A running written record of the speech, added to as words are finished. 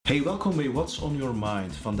Hey, welkom bij What's on Your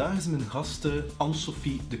Mind. Vandaag is mijn gasten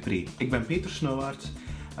Anne-Sophie de Pre. Ik ben Peter Snauwaard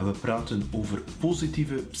en we praten over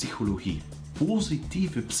positieve psychologie.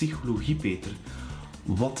 Positieve psychologie, Peter.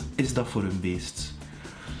 Wat is dat voor een beest?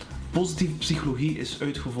 Positieve psychologie is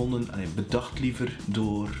uitgevonden, bedacht liever,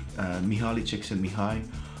 door Mihaly Csikszentmihalyi,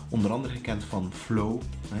 onder andere gekend van Flow,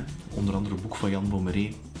 onder andere een boek van Jan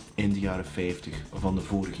Bommeré in de jaren 50 van de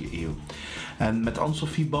vorige eeuw. En met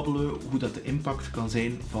Anne-Sophie babbelen we hoe dat de impact kan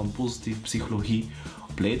zijn van positieve psychologie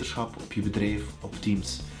op leiderschap, op je bedrijf, op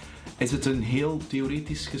teams. Is het een heel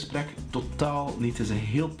theoretisch gesprek? Totaal niet. Het is een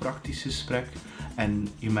heel praktisch gesprek. En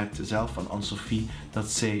je merkt zelf van Anne-Sophie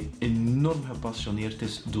dat zij enorm gepassioneerd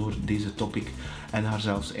is door deze topic en haar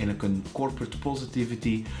zelfs eigenlijk een corporate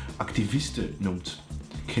positivity activiste noemt.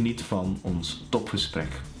 Geniet van ons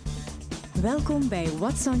topgesprek. Welkom bij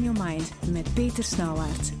What's on Your Mind met Peter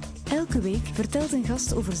Snauwaard. Elke week vertelt een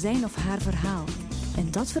gast over zijn of haar verhaal.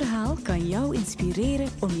 En dat verhaal kan jou inspireren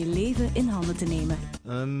om je leven in handen te nemen.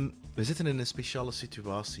 We zitten in een speciale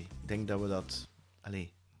situatie. Ik denk dat we dat...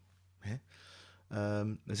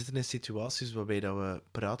 we zitten in situaties waarbij dat we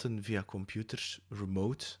praten via computers,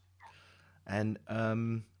 remote. En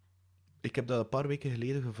ik heb dat een paar weken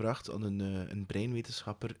geleden gevraagd aan een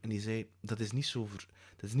breinwetenschapper. En die zei, dat is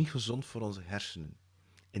niet gezond voor onze hersenen.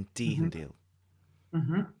 Integendeel.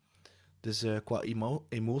 Mm-hmm. Dus qua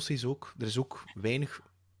emoties ook, er is ook weinig...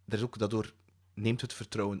 daardoor neemt het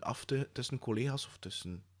vertrouwen af tussen collega's of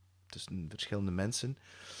tussen verschillende mensen.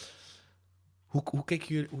 Hoe kijk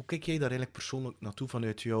jij daar eigenlijk persoonlijk naartoe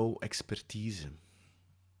vanuit jouw expertise?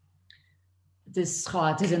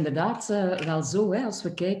 Het is inderdaad wel zo. Hè. Als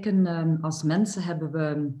we kijken, als mensen hebben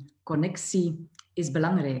we connectie is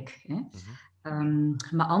belangrijk. Hè. Mm-hmm.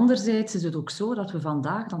 Maar anderzijds is het ook zo dat we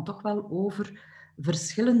vandaag dan toch wel over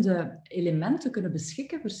verschillende elementen kunnen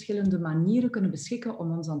beschikken, verschillende manieren kunnen beschikken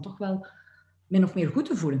om ons dan toch wel min of meer goed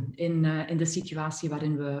te voelen in de situatie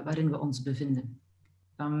waarin we ons bevinden.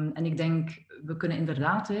 En ik denk, we kunnen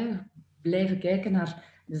inderdaad blijven kijken naar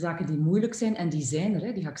de zaken die moeilijk zijn, en die zijn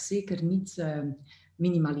er. Die ga ik zeker niet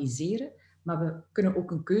minimaliseren. Maar we kunnen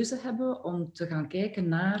ook een keuze hebben om te gaan kijken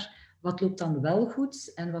naar wat loopt dan wel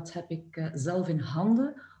goed en wat heb ik zelf in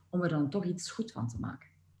handen om er dan toch iets goed van te maken.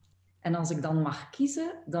 En als ik dan mag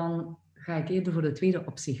kiezen, dan ga ik eerder voor de tweede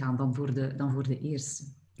optie gaan dan voor de eerste.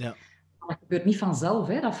 Ja. Dat gebeurt niet vanzelf.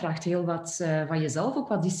 Dat vraagt heel wat van jezelf, ook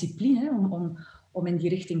wat discipline om in die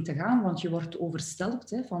richting te gaan. Want je wordt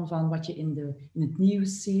overstelpt van wat je in het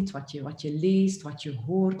nieuws ziet, wat je leest, wat je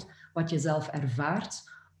hoort, wat je zelf ervaart,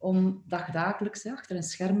 om dagdagelijks achter een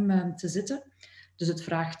scherm te zitten. Dus het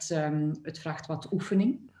vraagt wat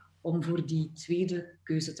oefening om voor die tweede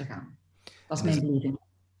keuze te gaan. Dat is mijn beleving.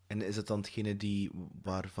 En is het dan hetgene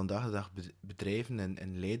waar vandaag de dag bedrijven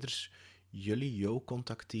en leiders jou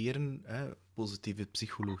contacteren, positieve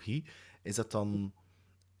psychologie, is dat dan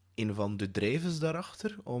een van de drijvers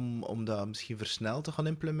daarachter om dat misschien versneld te gaan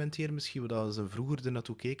implementeren? Misschien dat ze vroeger er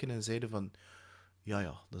naartoe keken en zeiden van ja,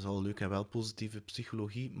 dat is al leuk en wel positieve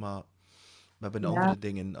psychologie, maar we hebben andere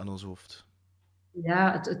dingen aan ons hoofd.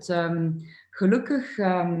 Ja, gelukkig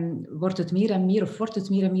wordt het meer en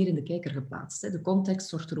meer in de kijker geplaatst. De context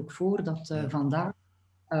zorgt er ook voor dat vandaag,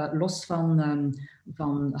 los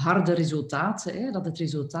van harde resultaten, dat het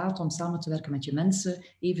resultaat om samen te werken met je mensen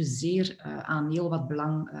evenzeer aan heel wat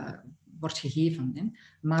belang wordt gegeven.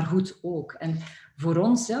 Maar goed ook. En voor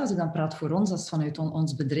ons, als ik dan praat voor ons, als vanuit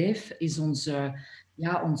ons bedrijf, is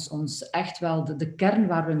ons echt wel de kern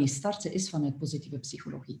waar we mee starten, is vanuit positieve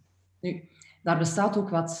psychologie. Nu, daar bestaat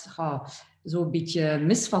ook zo'n beetje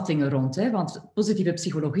misvattingen rond. Want positieve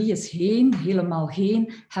psychologie is helemaal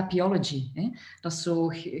geen happyology. Dat is zo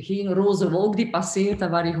geen roze wolk die passeert en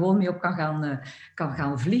waar je gewoon mee op kan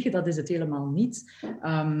gaan vliegen. Dat is het helemaal niet.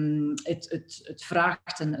 Het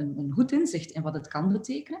vraagt een goed inzicht in wat het kan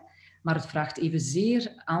betekenen. Maar het vraagt evenzeer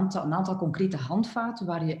een aantal concrete handvaten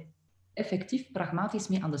waar je effectief, pragmatisch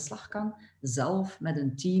mee aan de slag kan. Zelf, met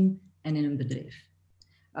een team en in een bedrijf.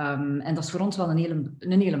 En dat is voor ons wel een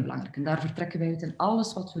hele belangrijke. En daar vertrekken wij uit in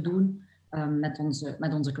alles wat we doen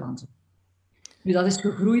met onze klanten. Nu, dat is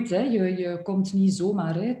gegroeid. Je komt niet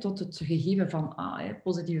zomaar tot het gegeven van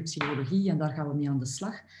positieve psychologie en daar gaan we mee aan de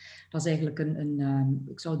slag. Dat is eigenlijk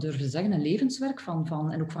ik zou durven zeggen, een levenswerk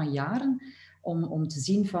en ook van jaren om te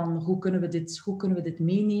zien van hoe kunnen we dit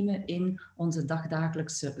meenemen in onze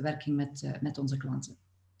dagdagelijkse werking met onze klanten.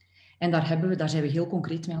 En daar zijn we heel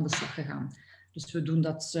concreet mee aan de slag gegaan. Dus we doen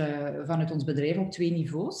dat vanuit ons bedrijf op 2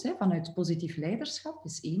 niveaus. Vanuit positief leiderschap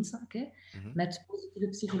is 1 zaak, met positieve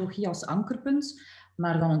psychologie als ankerpunt.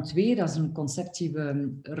 Maar dan een tweede, dat is een concept die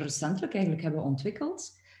we recentelijk eigenlijk hebben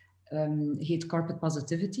ontwikkeld. heet Corporate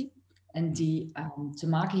Positivity. En die te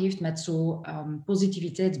maken heeft met zo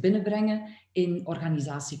positiviteit binnenbrengen in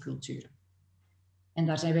organisatieculturen. En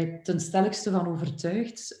daar zijn wij ten stelligste van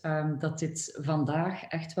overtuigd dat dit vandaag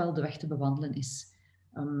echt wel de weg te bewandelen is.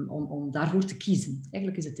 Om daarvoor te kiezen.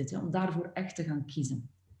 Eigenlijk is het dit, om daarvoor echt te gaan kiezen.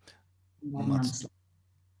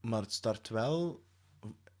 Maar het start wel,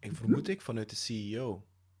 vermoed ik, vanuit de CEO.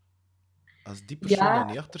 Als die persoon daar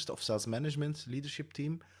niet achter staat, of zelfs management, leadership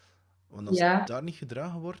team, want als het daar niet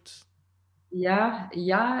gedragen wordt... Ja.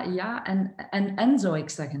 En zou ik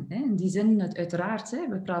zeggen. Hè. In die zin, uiteraard, hè,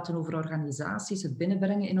 we praten over organisaties, het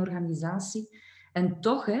binnenbrengen in organisatie. En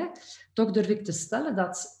toch durf ik te stellen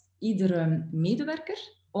dat iedere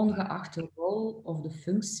medewerker, ongeacht de rol of de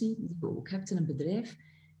functie die je ook hebt in een bedrijf,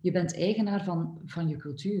 je bent eigenaar van je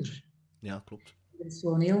cultuur. Ja, klopt. Er is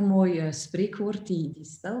zo'n heel mooi spreekwoord die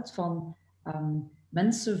stelt van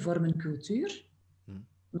mensen vormen cultuur,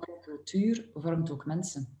 maar cultuur vormt ook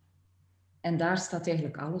mensen. En daar staat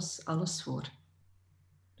eigenlijk alles voor.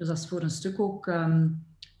 Dus dat is voor een stuk ook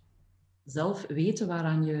zelf weten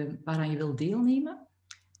waaraan je wil deelnemen,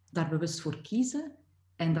 daar bewust voor kiezen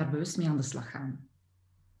en daar bewust mee aan de slag gaan.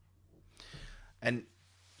 En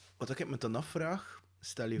wat ik me dan afvraag,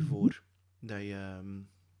 stel je voor dat je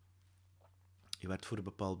werkt voor een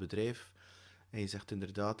bepaald bedrijf en je zegt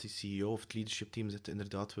inderdaad, die CEO of het leadership team zegt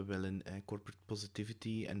inderdaad, we willen corporate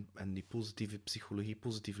positivity en die positieve psychologie,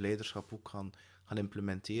 positief leiderschap ook gaan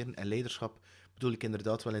implementeren. En leiderschap bedoel ik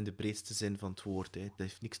inderdaad wel in de breedste zin van het woord. Dat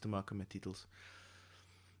heeft niks te maken met titels.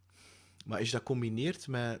 Maar als je dat combineert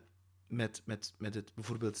met het,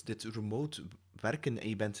 bijvoorbeeld dit remote werken en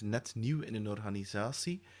je bent net nieuw in een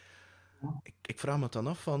organisatie, ik vraag me dan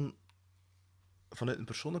af vanuit een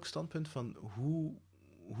persoonlijk standpunt van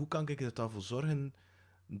hoe kan ik er dan voor zorgen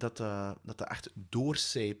dat dat echt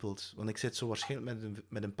doorcijpelt? Want ik zit zo waarschijnlijk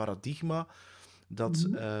met een paradigma dat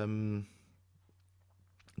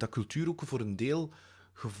cultuur ook voor een deel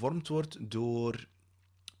gevormd wordt door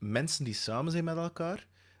mensen die samen zijn met elkaar,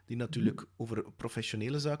 die natuurlijk over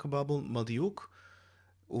professionele zaken babbelen, maar die ook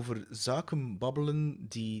over zaken babbelen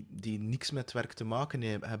die niks met werk te maken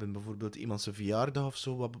hebben. Bijvoorbeeld iemand zijn verjaardag of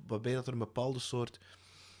zo, waarbij dat er een bepaalde soort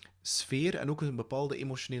sfeer en ook een bepaalde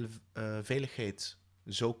emotionele veiligheid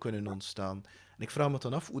zou kunnen ontstaan. En ik vraag me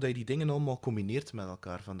dan af hoe dat je die dingen allemaal combineert met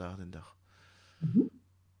elkaar vandaag de dag.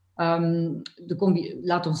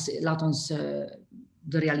 Laat ons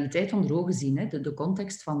de realiteit onder ogen zien. Hè. De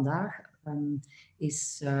context vandaag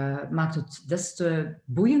maakt het des te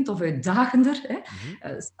boeiend of uitdagender. Hè.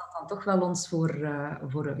 Staat dan toch wel ons voor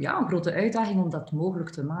een grote uitdaging om dat mogelijk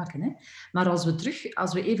te maken. Hè. Maar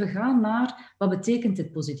als we even gaan naar wat betekent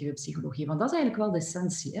dit positieve psychologie? Want dat is eigenlijk wel de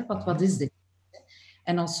essentie. Hè. Wat is dit?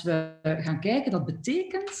 En als we gaan kijken, dat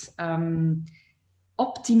betekent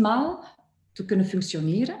optimaal te kunnen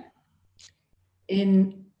functioneren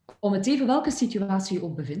om het even welke situatie je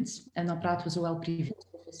ook bevindt. En dan praten we zowel privé als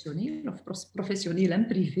professioneel, of professioneel en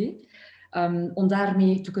privé, om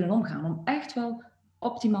daarmee te kunnen omgaan, om echt wel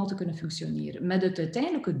optimaal te kunnen functioneren. Met het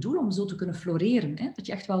uiteindelijke doel om zo te kunnen floreren. Hè? Dat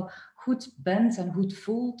je echt wel goed bent en goed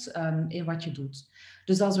voelt in wat je doet.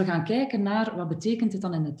 Dus als we gaan kijken naar wat betekent dit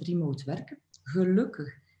dan in het remote werken,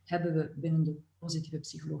 gelukkig hebben we binnen de positieve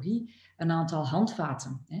psychologie een aantal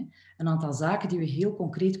handvaten. Hè? Een aantal zaken die we heel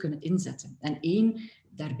concreet kunnen inzetten. En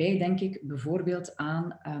daarbij denk ik bijvoorbeeld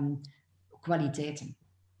aan kwaliteiten.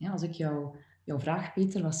 Ja, als ik jou vraag,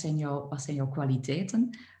 Peter, wat zijn jouw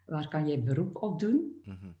kwaliteiten? Waar kan jij beroep op doen?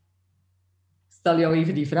 Stel jou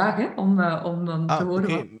even die vraag, hè, om te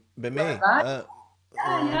horen. Oké, bij mij.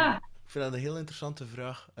 Ja. Ik vind dat een heel interessante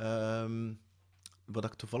vraag. Wat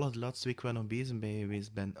ik toevallig de laatste week wel nog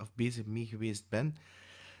bezig mee geweest ben.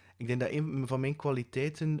 Ik denk dat een van mijn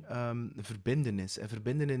kwaliteiten verbinden is. En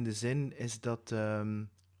verbinden in de zin is dat... en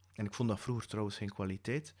ik vond dat vroeger trouwens geen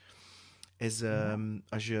kwaliteit. Is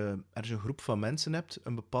als je een groep van mensen hebt,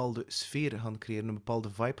 een bepaalde sfeer gaan creëren, een bepaalde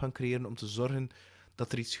vibe gaan creëren om te zorgen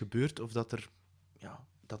dat er iets gebeurt of dat er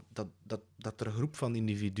een groep van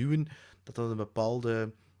individuen, dat een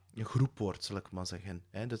bepaalde groep wordt, zal ik maar zeggen.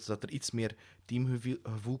 Dus dat er iets meer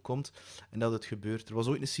teamgevoel komt en dat het gebeurt. Er was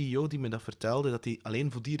ooit een CEO die me dat vertelde, dat hij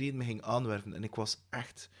alleen voor die reden me ging aanwerven. En ik was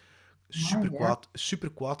echt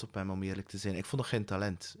super kwaad op hem, om eerlijk te zijn. Ik vond dat geen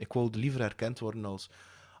talent. Ik wilde liever herkend worden als...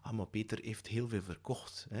 maar Peter heeft heel veel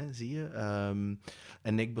verkocht, zie je.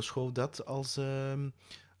 En ik beschouw dat als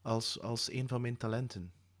een van mijn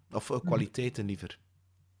talenten. Of kwaliteiten liever.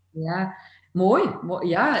 Ja, mooi.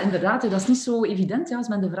 Ja, inderdaad. Dat is niet zo evident als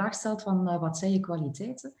men de vraag stelt van wat zijn je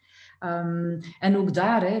kwaliteiten. En ook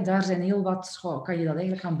daar zijn heel wat... kan je dat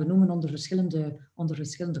eigenlijk gaan benoemen onder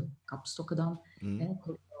verschillende kapstokken dan.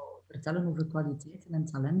 vertellen over kwaliteiten en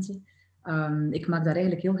talenten, ik maak daar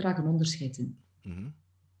eigenlijk heel graag een onderscheid in. Mhm.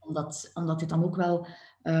 Omdat dit dan ook wel,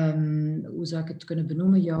 hoe zou ik het kunnen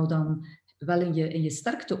benoemen, jou dan wel in je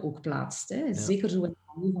sterkte ook plaatst. Hè? Ja. Zeker zo in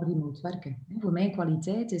de manier van remote werken. Hè? Voor mij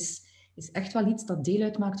kwaliteit is echt wel iets dat deel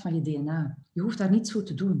uitmaakt van je DNA. Je hoeft daar niets voor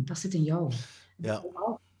te doen, dat zit in jou. En dat Ja. zou je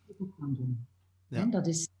altijd ook gaan doen. Ja. Hè? Dat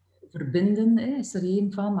is verbinden, hè, is er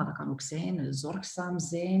één van, maar dat kan ook zijn zorgzaam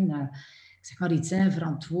zijn, ik zeg maar iets, hè,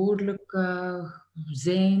 verantwoordelijk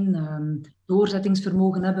zijn,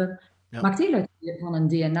 doorzettingsvermogen hebben. Ja. Maakt deel uit van een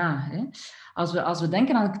DNA. Hè. Als we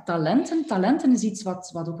denken aan talenten is iets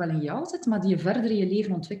wat ook wel in jou zit, maar die je verder in je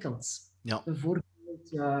leven ontwikkelt. Ja. Bijvoorbeeld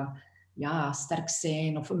sterk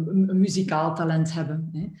zijn of een muzikaal talent hebben.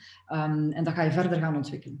 Hè. En dat ga je verder gaan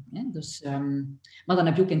ontwikkelen. Hè. Dus, maar dan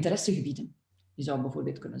heb je ook interessegebieden. Je zou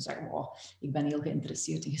bijvoorbeeld kunnen zeggen, oh, ik ben heel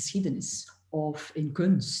geïnteresseerd in geschiedenis of in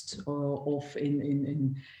kunst of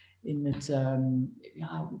in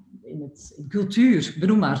cultuur,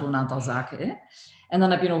 benoem maar zo'n aantal zaken. Hè. En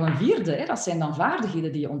dan heb je nog een vierde, hè, dat zijn dan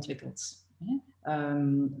vaardigheden die je ontwikkelt. Hè.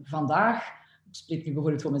 Vandaag, ik spreek nu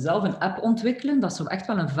bijvoorbeeld voor mezelf, een app ontwikkelen, dat zou echt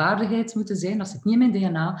wel een vaardigheid moeten zijn, dat zit niet in mijn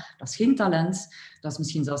DNA, dat is geen talent, dat is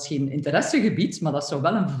misschien zelfs geen interessegebied, maar dat zou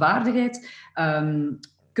wel een vaardigheid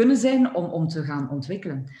kunnen zijn om te gaan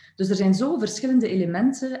ontwikkelen. Dus er zijn zo verschillende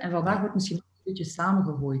elementen en vandaag wordt misschien een beetje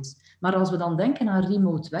samengegooid. Maar als we dan denken aan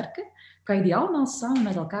remote werken, kan je die allemaal samen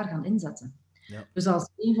met elkaar gaan inzetten. Ja. Dus als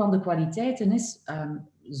een van de kwaliteiten is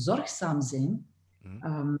zorgzaam zijn, ik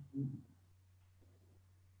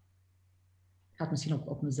ga het misschien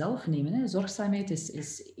op mezelf nemen. Hè. Zorgzaamheid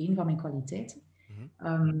is een van mijn kwaliteiten.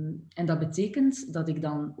 En dat betekent dat ik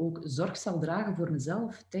dan ook zorg zal dragen voor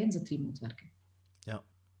mezelf tijdens het remote werken. Ja.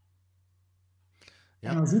 Ja.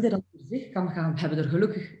 En als iedereen dat voor zich kan gaan, hebben er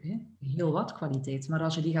gelukkig heel wat kwaliteit. Maar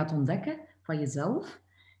als je die gaat ontdekken van jezelf,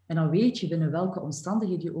 en dan weet je binnen welke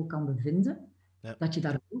omstandigheden je ook kan bevinden, dat je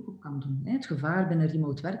daar ook op kan doen. Het gevaar binnen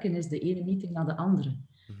remote werken is de ene meeting na de andere.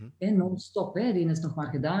 Non-stop. De ene is nog maar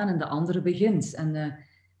gedaan en de andere begint.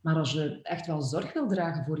 Maar als je echt wel zorg wil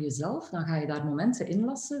dragen voor jezelf, dan ga je daar momenten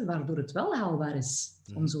inlassen waardoor het wel haalbaar is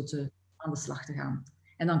om zo aan de slag te gaan.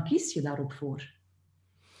 En dan kies je daar ook voor.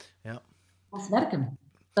 Ja. Dat is werken.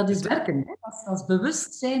 Dat is werken. Hè? Dat is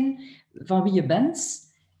bewust zijn van wie je bent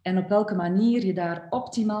en op welke manier je daar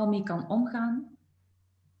optimaal mee kan omgaan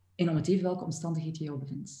en om het even welke omstandigheid je jou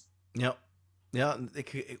bevindt. Ja. Ja,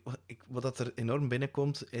 wat er enorm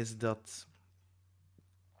binnenkomt, is dat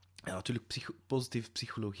natuurlijk positieve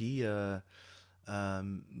psychologie,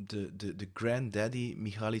 de granddaddy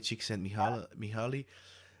Mihaly Csikszentmihalyi,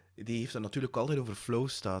 die heeft het natuurlijk altijd over flow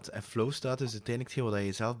state. En flow state is uiteindelijk wat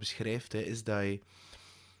je zelf beschrijft, is dat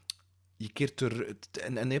je keert er...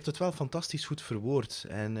 En je hebt het wel fantastisch goed verwoord.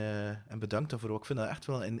 En bedankt daarvoor. Ik vind dat echt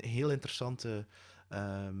wel een heel interessante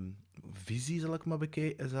visie, zal ik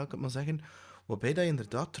het maar zeggen. Waarbij dat je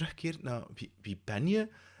inderdaad terugkeert naar wie ben je?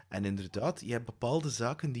 En inderdaad, je hebt bepaalde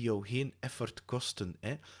zaken die jou geen effort kosten.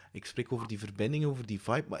 Hè? Ik spreek over die verbinding, over die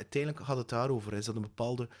vibe, maar uiteindelijk gaat het daarover. Is dat een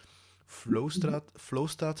bepaalde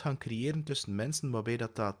flowstaat gaan creëren tussen mensen, waarbij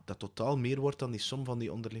dat totaal meer wordt dan die som van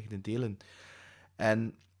die onderliggende delen.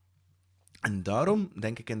 En daarom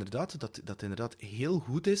denk ik inderdaad dat het inderdaad heel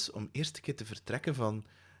goed is om eerst een keer te vertrekken van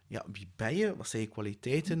wie ben je, wat zijn je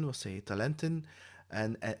kwaliteiten, wat zijn je talenten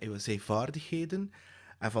en wat zijn je vaardigheden.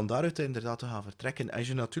 En van daaruit inderdaad te gaan vertrekken. Als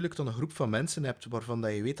je natuurlijk dan een groep van mensen hebt waarvan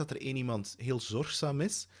dat je weet dat er één iemand heel zorgzaam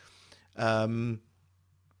is, en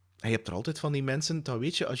je hebt er altijd van die mensen, dan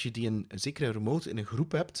weet je, als je die zeker in remote in een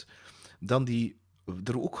groep hebt, dan die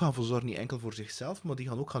er ook gaan voor zorgen, niet enkel voor zichzelf, maar die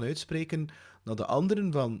gaan ook gaan uitspreken naar de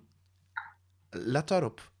anderen van let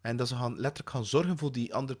daarop. En dat ze letterlijk gaan zorgen voor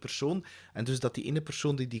die andere persoon. En dus dat die ene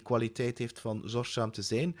persoon die kwaliteit heeft van zorgzaam te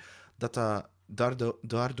zijn, dat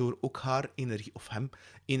daardoor ook haar energie, of hem,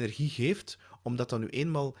 energie geeft, omdat dat nu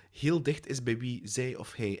eenmaal heel dicht is bij wie zij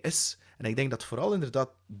of hij is. En ik denk dat vooral inderdaad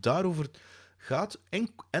daarover gaat,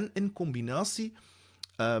 en in combinatie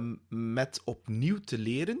met opnieuw te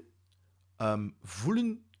leren,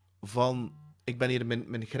 voelen van, ik ben hier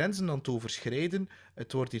mijn grenzen aan het overschrijden,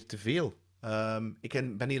 het wordt hier te veel.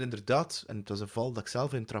 Ik ben hier inderdaad, en het was een val dat ik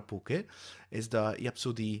zelf intrap ook, is dat je hebt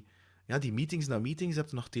zo die meetings na meetings, je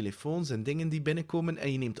hebt nog telefoons en dingen die binnenkomen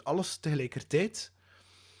en je neemt alles tegelijkertijd.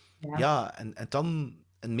 Ja,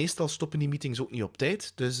 en meestal stoppen die meetings ook niet op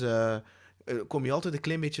tijd, dus kom je altijd een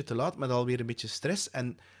klein beetje te laat met alweer een beetje stress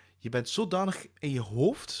en je bent zodanig in je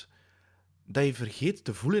hoofd dat je vergeet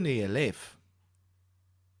te voelen in je lijf.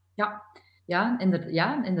 Ja,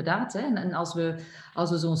 inderdaad. Hè. En als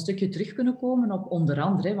we zo'n stukje terug kunnen komen op onder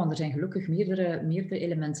andere, hè, want er zijn gelukkig meerdere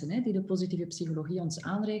elementen hè, die de positieve psychologie ons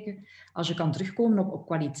aanreiken. Als je kan terugkomen op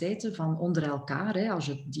kwaliteiten van onder elkaar, hè, als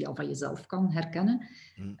je die al van jezelf kan herkennen,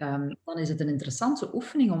 Hm. dan is het een interessante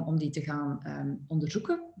oefening om die te gaan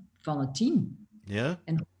onderzoeken van het team. Ja?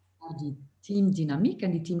 En daar die teamdynamiek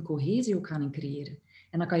en die teamcohesie ook gaan in creëren.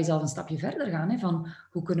 En dan kan je zelf een stapje verder gaan, hè, van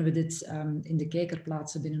hoe kunnen we dit in de kijker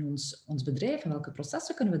plaatsen binnen ons bedrijf en welke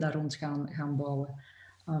processen kunnen we daar rond gaan bouwen.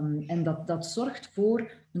 En dat zorgt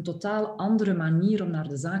voor een totaal andere manier om naar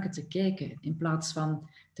de zaken te kijken, in plaats van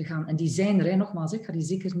te gaan... En die zijn er, hè, nogmaals, ik ga die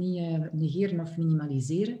zeker niet negeren of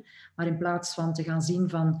minimaliseren, maar in plaats van te gaan zien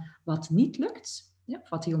van wat niet lukt, ja, of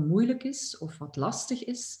wat heel moeilijk is of wat lastig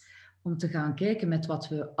is, om te gaan kijken met wat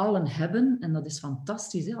we allen hebben. En dat is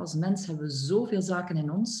fantastisch. Hè? Als mens hebben we zoveel zaken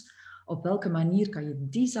in ons. Op welke manier kan je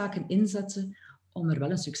die zaken inzetten om er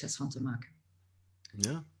wel een succes van te maken?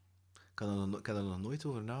 Ja. Ik heb er nog nooit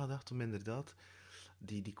over nagedacht om inderdaad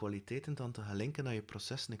die kwaliteiten dan te gaan linken naar je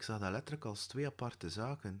processen. Ik zag dat letterlijk als twee aparte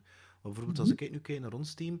zaken. Maar bijvoorbeeld als ik nu kijk naar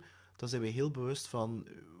ons team, dan zijn we heel bewust van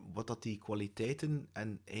wat dat die kwaliteiten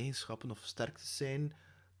en eigenschappen of sterktes zijn,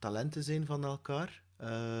 talenten zijn van elkaar.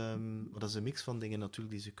 Maar dat is een mix van dingen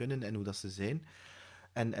natuurlijk die ze kunnen en hoe dat ze zijn.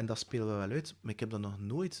 En dat spelen we wel uit, maar ik heb er nog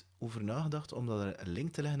nooit over nagedacht om dat een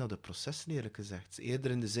link te leggen naar de processen, eerlijk gezegd.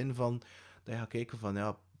 Eerder in de zin van dat je gaat kijken van,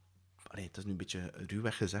 ja, het is nu een beetje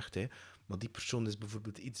ruwweg gezegd, hè, maar die persoon is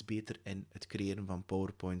bijvoorbeeld iets beter in het creëren van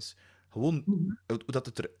PowerPoints. Gewoon hoe dat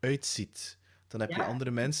het eruit ziet. Dan heb je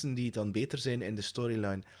andere mensen die dan beter zijn in de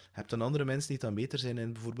storyline. Je hebt dan andere mensen die dan beter zijn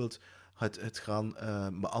in bijvoorbeeld het gaan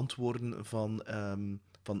beantwoorden van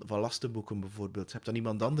lastenboeken bijvoorbeeld. Je hebt dan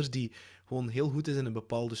iemand anders die gewoon heel goed is in een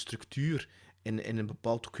bepaalde structuur, in een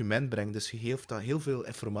bepaald document brengt. Dus je geeft daar heel veel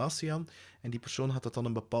informatie aan en die persoon gaat dat dan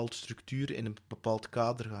een bepaalde structuur in een bepaald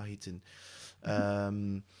kader gaan gieten.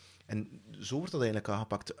 En zo wordt dat eigenlijk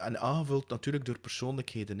aangepakt. En aangevuld natuurlijk door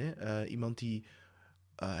persoonlijkheden. Hè. Iemand die...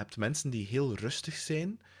 je hebt mensen die heel rustig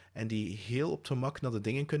zijn en die heel op het gemak naar de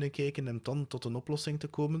dingen kunnen kijken en dan tot een oplossing te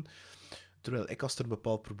komen. Terwijl als er een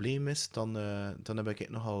bepaald probleem is, dan heb ik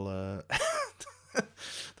nogal...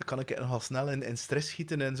 dan kan ik nogal snel in stress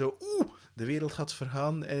schieten en zo... de wereld gaat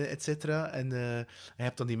vergaan, et cetera. En je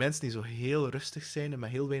hebt dan die mensen die zo heel rustig zijn en met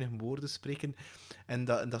heel weinig woorden spreken. En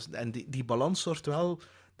die balans zorgt wel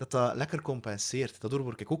dat lekker compenseert. Daardoor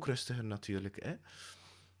word ik ook rustiger natuurlijk. Hè.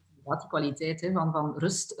 Ja, die kwaliteit hè, van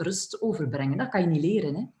rust overbrengen, dat kan je niet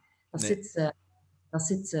leren. Hè.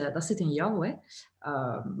 Dat zit in jou. Hè.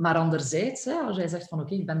 Maar anderzijds, hè, als jij zegt van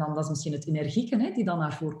oké, ik ben dan, dat is misschien het energieke hè, die dan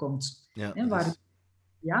naar voren komt. Ja, hè,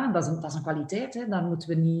 ja, dat is een kwaliteit. Hè. Dan moeten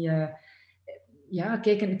we niet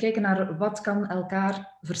kijken naar wat kan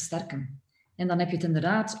elkaar versterken. En dan heb je het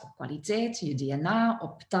inderdaad op kwaliteit, je DNA,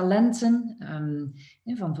 op talenten,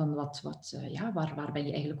 van waar ben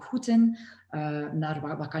je eigenlijk goed in,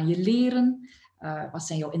 naar wat kan je leren, wat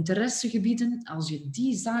zijn jouw interessegebieden. Als je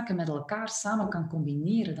die zaken met elkaar samen kan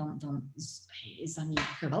combineren, dan is dat niet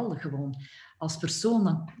geweldig gewoon. Als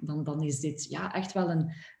persoon, dan is dit ja, echt wel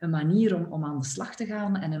een manier om aan de slag te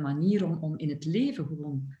gaan en een manier om in het leven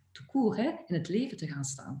gewoon tout court, hè, in het leven te gaan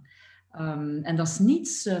staan. En dat is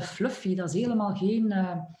niets fluffy, dat is helemaal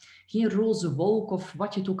geen roze wolk of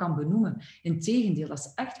wat je het ook kan benoemen. Integendeel, dat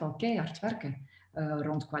is echt wel keihard werken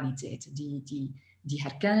rond kwaliteit. Die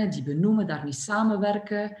herkennen, die benoemen, daarmee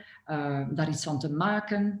samenwerken, daar iets van te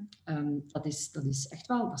maken. Dat is echt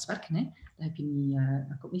wel, dat is werken. Hè?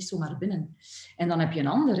 Dat komt niet zomaar binnen. En dan heb je een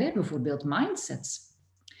ander, hè, bijvoorbeeld mindset.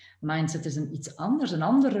 Mindset is iets anders, een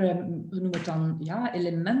ander, we noemen het dan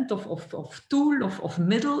element of tool of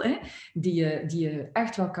middel, hè, die je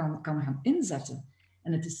echt wel kan gaan inzetten.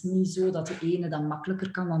 En het is niet zo dat de ene dan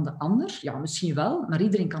makkelijker kan dan de ander. Ja, misschien wel, maar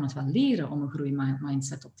iedereen kan het wel leren om een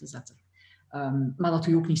groeimindset op te zetten. Maar dat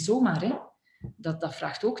doe je ook niet zomaar. Hè. Dat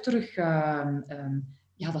vraagt ook terug...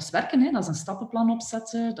 dat is werken, hè. Dat is een stappenplan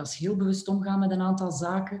opzetten. Dat is heel bewust omgaan met een aantal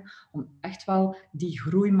zaken. Om echt wel die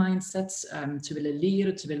groeimindset te willen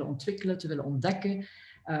leren, te willen ontwikkelen, te willen ontdekken.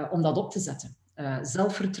 Om dat op te zetten.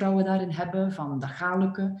 Zelfvertrouwen daarin hebben, van dat gaat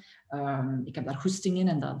lukken. Ik heb daar goesting in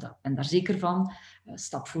en daar zeker van.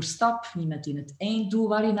 Stap voor stap, niet meteen het einddoel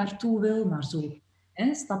waar je naartoe wil, maar zo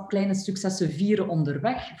kleine successen vieren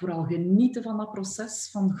onderweg. Vooral genieten van dat proces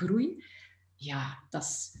van groei. Ja,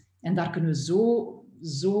 en daar kunnen we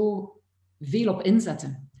zo veel op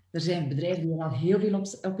inzetten. Er zijn bedrijven die er al heel veel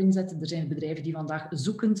op inzetten. Er zijn bedrijven die vandaag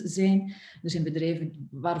zoekend zijn. Er zijn bedrijven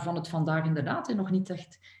waarvan het vandaag inderdaad nog niet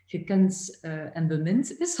echt gekend en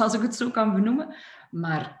bemind is, als ik het zo kan benoemen.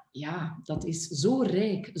 Maar ja, dat is zo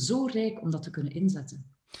rijk om dat te kunnen inzetten.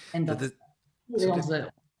 En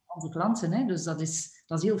onze klanten. Hè. Dus dat is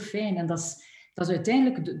heel fijn. En dat is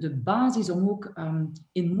uiteindelijk de basis om ook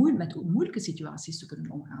met moeilijke situaties te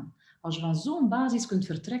kunnen omgaan. Als je van zo'n basis kunt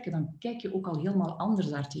vertrekken, dan kijk je ook al helemaal anders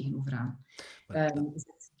daar tegenover aan.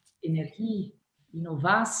 Energie,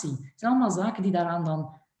 innovatie, het zijn allemaal zaken die daaraan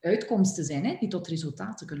dan uitkomsten zijn, hè, die tot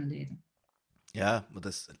resultaten kunnen leiden. Ja, maar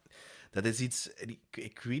dat is iets...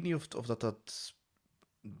 Ik weet niet of dat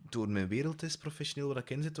door mijn wereld is, professioneel, waar ik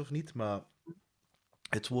in zit of niet, maar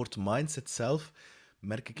het woord mindset zelf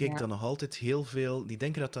merk ik dan nog altijd heel veel... Die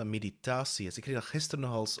denken dat dat meditatie is. Ik kreeg dat gisteren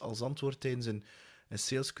nog als antwoord tijdens een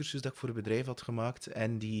salescursus dat ik voor een bedrijf had gemaakt.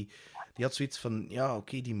 En die had zoiets van, ja,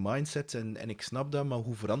 oké, die mindset, en ik snap dat, maar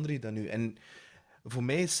hoe verander je dat nu? En voor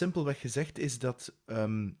mij, simpelweg gezegd, is dat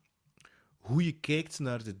hoe je kijkt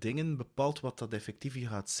naar de dingen bepaalt wat dat effectief je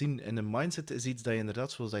gaat zien. En een mindset is iets dat je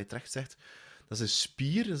inderdaad, zoals dat je terecht zegt, dat is een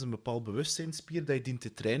spier, dat is een bepaald bewustzijnsspier dat je dient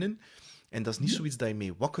te trainen. En dat is niet zoiets dat je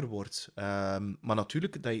mee wakker wordt. Maar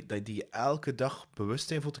natuurlijk, dat je die elke dag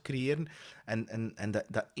bewustzijn voor te creëren.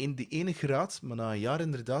 En die ene graad, maar na een jaar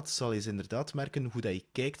inderdaad, zal je eens inderdaad merken hoe dat je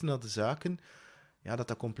kijkt naar de zaken, ja,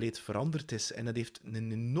 dat compleet veranderd is. En dat heeft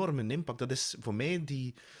een enorme impact. Dat is voor mij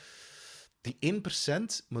die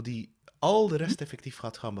 1%, maar die al de rest effectief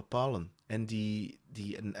gaat gaan bepalen. En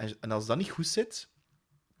als dat niet goed zit,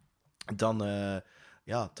 dan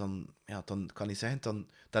kan je zeggen,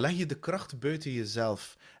 dan leg je de kracht buiten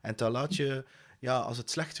jezelf. En dan laat je, ja, als het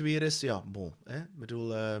slecht weer is, ja, bon. Hè? Ik bedoel,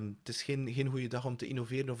 het is geen goede dag om te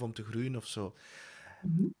innoveren of om te groeien of zo.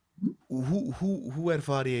 Hoe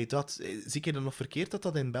ervaar jij dat? Zie je dan nog verkeerd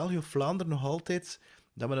dat in België of Vlaanderen nog altijd,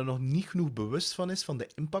 dat men er nog niet genoeg bewust van is, van de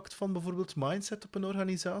impact van bijvoorbeeld mindset op een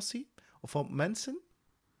organisatie? Of van mensen?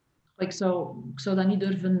 Ik zou dat niet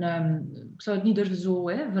durven... ik zou het niet durven zo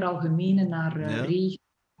veralgemenen naar regio.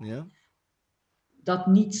 Ja. Dat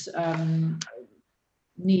niet...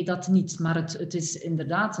 nee, dat niet. Maar het is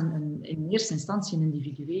inderdaad in eerste instantie een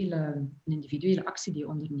individuele actie die je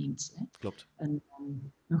onderneemt. Hè. Klopt.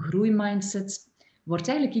 Een groeimindset wordt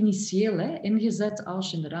eigenlijk initieel ingezet als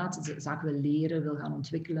je inderdaad zaken wil leren, wil gaan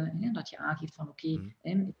ontwikkelen. Hè, dat je aangeeft van oké,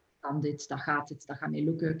 ik kan dit, dat gaat mij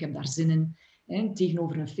lukken, ik heb daar zin in. Hè,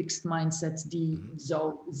 tegenover een fixed mindset die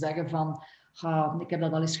zou zeggen van ik heb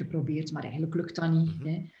dat al eens geprobeerd, maar eigenlijk lukt dat niet. Hè.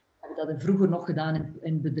 We hebben dat vroeger nog gedaan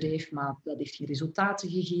in het bedrijf, maar dat heeft geen resultaten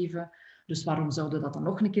gegeven. Dus waarom zouden we dat dan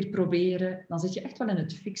nog een keer proberen? Dan zit je echt wel in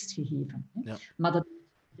het fixed gegeven. Hè. Ja. Maar dat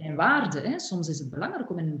zijn waarde. Hè. Soms is het belangrijk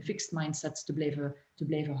om in een fixed mindset te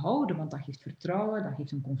blijven houden, want dat geeft vertrouwen, dat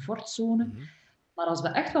geeft een comfortzone. Maar als we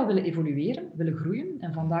echt wel willen evolueren, willen groeien,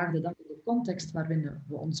 en vandaag de dag in de context waarin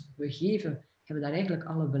we ons begeven, hebben we daar eigenlijk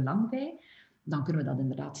alle belang bij, dan kunnen we dat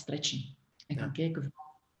inderdaad stretchen. En gaan kijken van,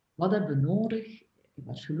 wat hebben we nodig,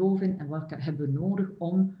 waar geloof in, en wat hebben we nodig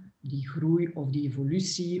om die groei of die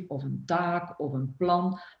evolutie of een taak of een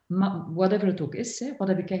plan, maar whatever het ook is, wat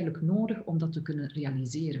heb ik eigenlijk nodig om dat te kunnen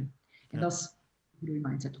realiseren? En dat is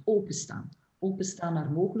groeimindset, openstaan. Openstaan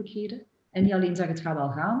naar mogelijkheden. En niet alleen zeggen het gaat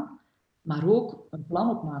wel gaan, maar ook een plan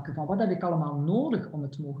opmaken van wat heb ik allemaal nodig om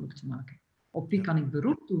het mogelijk te maken? Op wie kan ik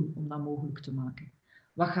beroep doen om dat mogelijk te maken?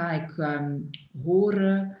 Wat ga ik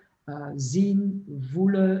horen, zien,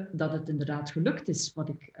 voelen dat het inderdaad gelukt is wat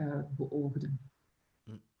ik beoogde?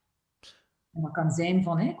 En dat kan zijn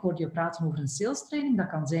van, ik hoorde je praten over een sales training, dat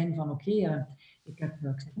kan zijn van ik heb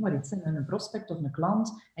ik zeg maar iets, een prospect of een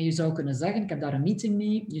klant en je zou kunnen zeggen, ik heb daar een meeting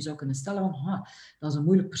mee, je zou kunnen stellen van, dat is een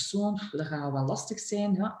moeilijk persoon, dat gaat wel lastig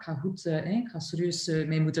zijn, ik ga serieus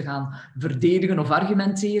mee moeten gaan verdedigen of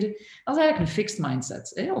argumenteren. Dat is eigenlijk een fixed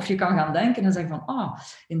mindset. Of je kan gaan denken en zeggen van,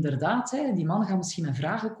 inderdaad, die man gaat misschien met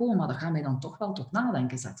vragen komen, maar dat gaat mij dan toch wel tot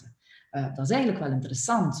nadenken zetten. Dat is eigenlijk wel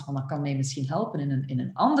interessant, want dat kan mij misschien helpen in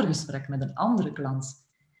een ander gesprek met een andere klant.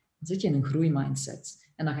 Dan zit je in een groeimindset.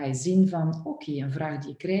 En dan ga je zien van, een vraag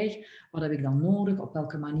die ik krijg, wat heb ik dan nodig? Op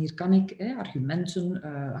welke manier kan ik argumenten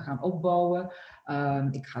gaan opbouwen?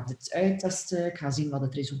 Ik ga dit uittesten, ik ga zien wat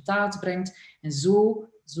het resultaat brengt. En zo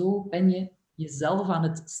ben je jezelf aan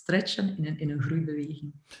het stretchen in een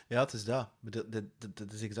groeibeweging. Ja, het is dat.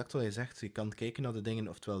 Dat is exact wat je zegt. Je kan kijken naar de dingen,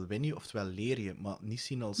 oftewel win je, oftewel leer je, maar niet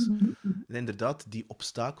zien als inderdaad die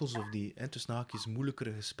obstakels of die tussen haakjes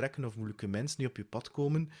moeilijkere gesprekken of moeilijke mensen die op je pad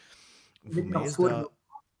komen. Voor mij is dat...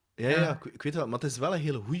 Ja, ik weet wel, maar het is wel een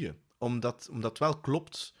hele goeie. Omdat het wel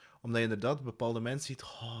klopt, omdat je inderdaad bepaalde mensen ziet,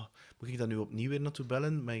 moet ik daar nu opnieuw weer naartoe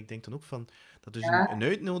bellen? Maar ik denk dan ook van, dat is een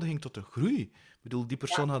uitnodiging tot een groei. Ik bedoel, die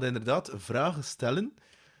persoon gaat inderdaad vragen stellen,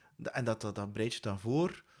 en dat breidt je dan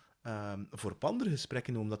voor op andere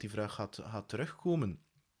gesprekken, omdat die vraag gaat terugkomen.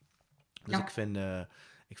 Dus ik vind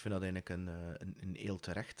dat eigenlijk een heel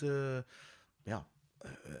terechte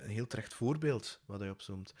een heel terecht voorbeeld wat je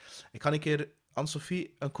opzoomt. Ik ga een keer,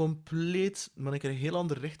 Anne-Sophie, maar een keer een heel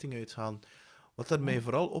andere richting uitgaan. Wat er mij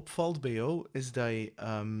vooral opvalt bij jou, is dat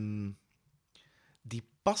je die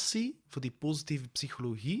passie voor die positieve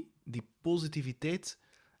psychologie, die positiviteit,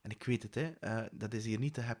 en ik weet het, hè, dat is hier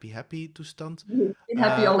niet de happy toestand. Geen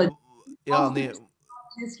happyology. Ja, nee.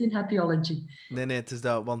 Het is geen happyology. Nee, het is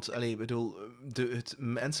dat, want ik bedoel, het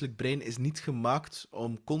menselijk brein is niet gemaakt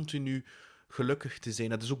om continu gelukkig te zijn.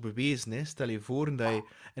 Dat is ook bewezen. Hè. Stel je voor dat je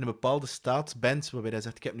in een bepaalde staat bent, waarbij je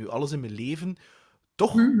zegt, ik heb nu alles in mijn leven,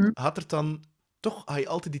 toch ga je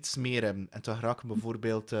altijd iets meer hebben. En dan raken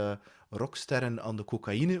bijvoorbeeld rocksterren aan de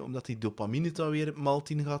cocaïne, omdat die dopamine dan weer maal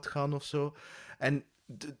 10 gaat gaan of zo. En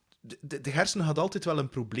de hersenen gaat altijd wel een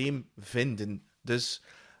probleem vinden. Dus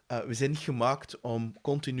we zijn niet gemaakt om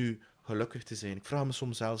continu gelukkig te zijn. Ik vraag me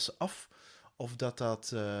soms zelfs af of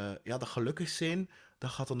dat gelukkig zijn, dat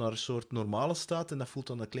gaat dan naar een soort normale staat en dat voelt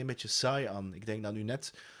dan een klein beetje saai aan. Ik denk dat nu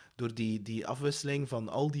net door die afwisseling van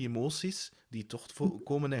al die emoties, die toch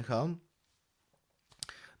komen en gaan,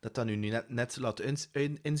 dat nu net laat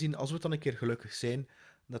inzien, als we dan een keer gelukkig zijn,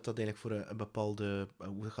 dat eigenlijk voor een bepaalde...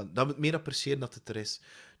 dat we het meer appreciëren dat het er is.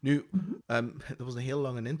 Nu, dat was een heel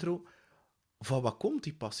lange intro. Van wat komt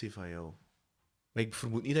die passie van jou? Maar ik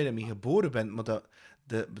vermoed niet dat je ermee geboren bent, maar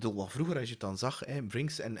bedoel, wel vroeger als je het dan zag, hè,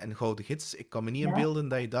 Brinks en Gouden Gids, ik kan me niet inbeelden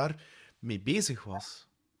dat je daar mee bezig was.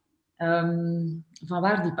 Van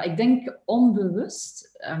waar die... Ik denk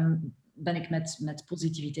onbewust ben ik met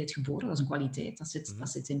positiviteit geboren. Dat is een kwaliteit, dat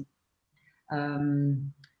zit in.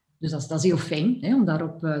 Dus dat is heel fijn, hè, om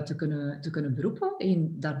daarop te kunnen beroepen.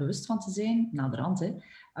 Eén, daar bewust van te zijn, naderhand, hè,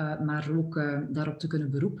 maar ook daarop te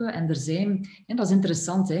kunnen beroepen. En en dat is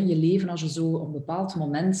interessant, hè, je leven, als je zo op een bepaald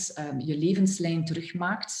moment je levenslijn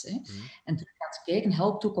terugmaakt, hè, en terug gaat kijken,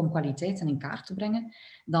 helpt ook om kwaliteiten in kaart te brengen.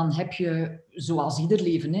 Dan heb je, zoals ieder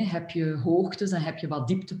leven, hè, heb je hoogtes en heb je wat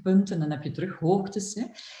dieptepunten en dan heb je terug hoogtes. Hè.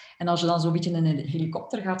 En als je dan zo'n beetje in een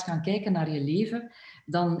helikopter gaat gaan kijken naar je leven,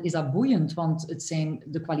 dan is dat boeiend, want het zijn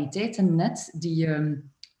de kwaliteiten net die je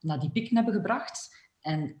naar die piek hebben gebracht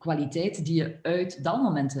en kwaliteiten die je uit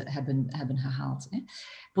dalmomenten hebben gehaald. Hè.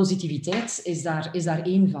 Positiviteit is daar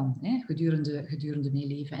één van, hè, gedurende mijn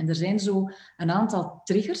leven. En er zijn zo een aantal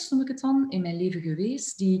triggers, noem ik het dan, in mijn leven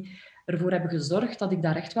geweest, die ervoor hebben gezorgd dat ik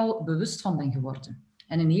daar echt wel bewust van ben geworden.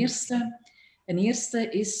 En een eerste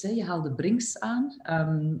is, je haalde Brinks aan,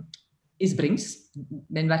 is Brinks,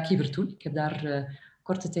 mijn werkgever toen. Ik heb daar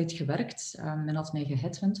korte tijd gewerkt. Men had mij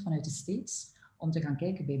geheadhunt vanuit de States om te gaan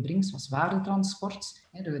kijken bij Brinks, was waardetransport.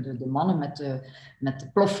 De mannen met de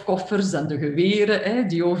plofkoffers en de geweren,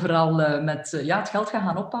 die overal het geld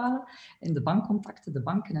gaan ophalen. In de bankcontacten, de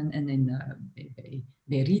banken en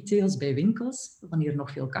bij retails, bij winkels, wanneer er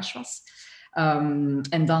nog veel cash was.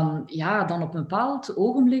 En dan op een bepaald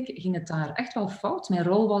ogenblik ging het daar echt wel fout. Mijn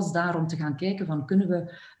rol was daar om te gaan kijken van, kunnen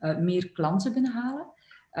we meer klanten binnenhalen?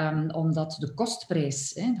 Omdat de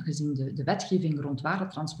kostprijs, gezien de wetgeving rond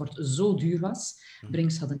waardetransport, zo duur was.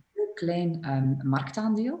 Brinks had een heel klein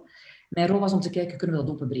marktaandeel. Mijn rol was om te kijken, kunnen we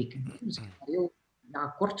dat openbreken? Dus ik heb heel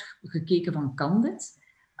kort gekeken van, kan dit?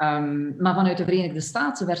 Maar vanuit de Verenigde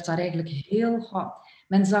Staten werd daar eigenlijk heel...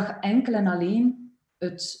 Men zag enkel en alleen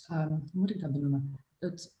hoe moet ik dat benoemen?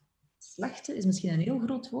 Het slechte is misschien een heel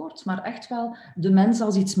groot woord, maar echt wel de mens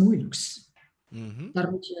als iets moeilijks.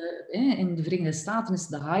 Daar moet je, in de Verenigde Staten is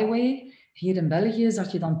de highway. Hier in België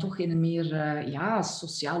zag je dan toch in een meer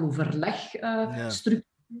sociaal overlegstructuur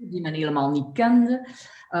die men helemaal niet kende.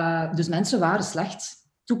 Dus mensen waren slecht,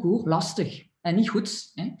 tout court, lastig en niet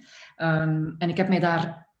goed. Hè. En ik heb mij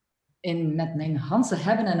daar met mijn ganse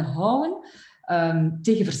hebben en houden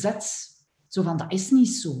tegen verzet. Zo van, dat is niet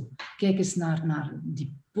zo. Kijk eens naar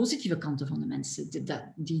die positieve kanten van de mensen.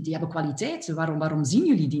 Die hebben kwaliteiten. Waarom zien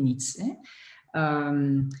jullie die niet? Hè?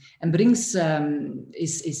 En Brinks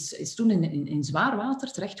is toen in zwaar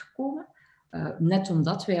water terechtgekomen. Net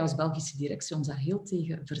omdat wij als Belgische directie ons daar heel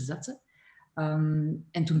tegen verzetten.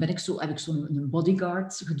 En toen heb ik zo'n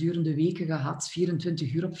bodyguard gedurende weken gehad,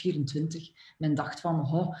 24 uur op 24. Men dacht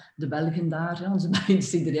van, de Belgen daar, onze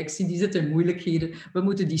Belgische directie, die zitten in moeilijkheden. We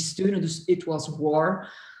moeten die steunen, dus it was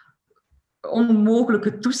war.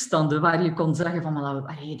 Onmogelijke toestanden waar je kon zeggen van,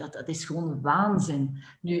 dat is gewoon waanzin.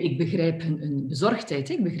 Nu, ik begrijp hun bezorgdheid,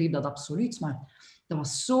 ik begreep dat absoluut, maar dat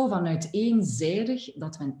was zo vanuit eenzijdig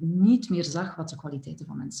dat men niet meer zag wat de kwaliteiten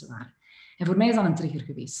van mensen waren. En voor mij is dat een trigger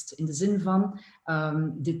geweest. In de zin van,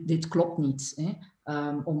 dit klopt niet. Hè?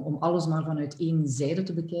 Om alles maar vanuit één zijde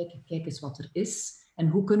te bekijken. Kijk eens wat er is. En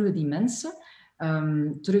hoe kunnen we die mensen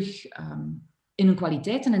terug in hun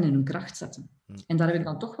kwaliteiten en in hun kracht zetten. En daar heb ik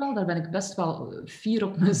dan toch wel, daar ben ik best wel fier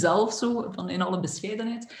op mezelf, zo, van in alle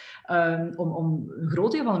bescheidenheid, om een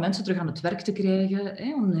groot deel van de mensen terug aan het werk te krijgen,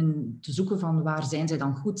 hè, om te zoeken van waar zijn zij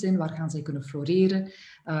dan goed in, waar gaan zij kunnen floreren,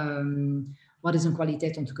 wat is een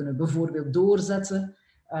kwaliteit om te kunnen bijvoorbeeld doorzetten.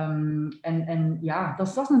 En ja, dat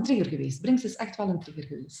is een trigger geweest. Brinks is echt wel een trigger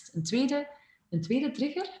geweest. Een tweede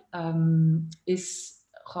trigger is...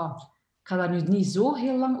 ik ga daar nu niet zo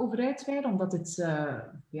heel lang over uitweiden, omdat het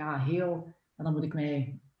heel... En dan moet ik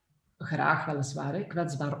mij graag weliswaar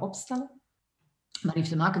kwetsbaar opstellen. Maar het heeft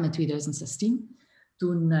te maken met 2016.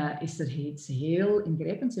 Toen is er iets heel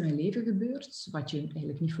ingrijpends in mijn leven gebeurd, wat je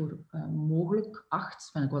eigenlijk niet voor mogelijk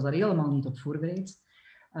acht. Ik was daar helemaal niet op voorbereid.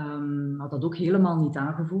 Had dat ook helemaal niet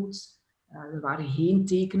aangevoeld. Er waren geen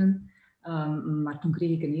tekenen. Maar toen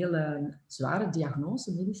kreeg ik een hele zware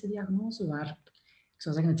diagnose, medische diagnose, waar ik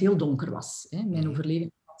zou zeggen het heel donker was. Hè. Mijn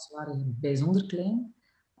overlevingskansen waren bijzonder klein.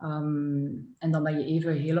 En dan ben je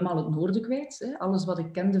even helemaal het noorden kwijt. Hè. Alles wat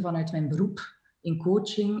ik kende vanuit mijn beroep in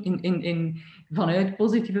coaching, vanuit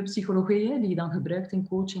positieve psychologie, hè, die je dan gebruikt in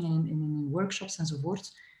coaching en in workshops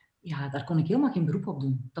enzovoort, ja, daar kon ik helemaal geen beroep op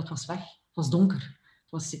doen. Dat was weg. Het was donker.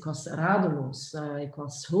 Ik was radeloos. Ik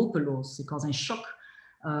was hulpeloos. Ik was in shock.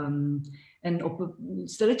 En op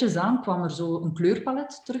stilletjes aan kwam er zo een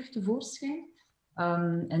kleurpalet terug tevoorschijn.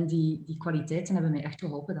 En die kwaliteiten hebben mij echt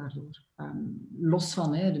geholpen daardoor. Los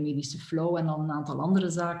van de medische flow en dan een aantal andere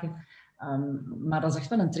zaken. Maar dat is echt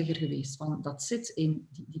wel een trigger geweest. Want dat zit in,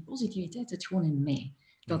 die positiviteit zit gewoon in mij.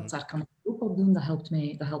 Daar kan ik ook op doen, dat helpt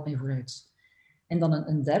mij vooruit. En dan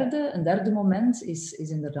een derde moment is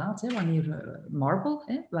inderdaad wanneer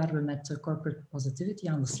Marble, waar we met corporate positivity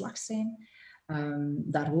aan de slag zijn,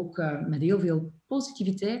 daar ook met heel veel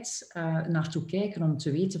positiviteit naartoe kijken om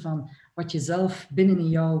te weten van wat je zelf binnen in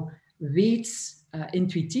jou weet,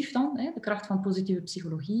 intuïtief dan, de kracht van positieve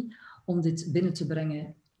psychologie, om dit binnen te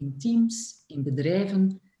brengen in teams, in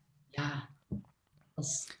bedrijven. Ja, dat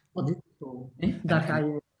is zo. Daar ga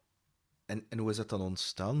je... En hoe is dat dan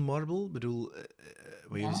ontstaan, Marble? Ik bedoel,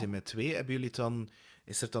 jullie zijn met 2, hebben jullie dan...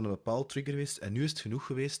 Is er dan een bepaald trigger geweest en nu is het genoeg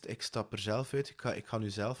geweest, ik stap er zelf uit, ik ga nu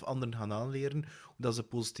zelf anderen gaan aanleren hoe dat ze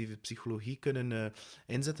positieve psychologie kunnen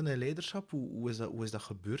inzetten in leiderschap? Hoe is dat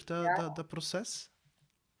gebeurd, dat proces?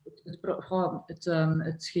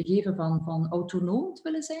 Het gegeven van autonoom te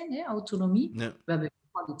willen zijn, autonomie. Ja. We hebben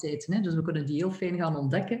kwaliteiten, dus we kunnen die heel fijn gaan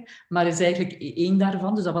ontdekken. Maar er is eigenlijk één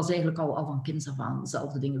daarvan, dus dat was eigenlijk al van kinds af aan,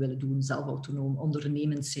 zelf de dingen willen doen, zelf autonoom,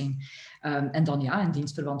 ondernemend zijn. En dan in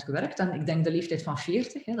dienstverband gewerkt. En ik denk de leeftijd van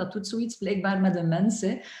 40, dat doet zoiets blijkbaar met een mens.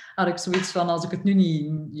 Had ik zoiets van, als ik het nu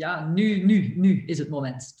niet... Ja, nu is het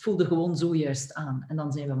moment. Het voelde gewoon zojuist aan. En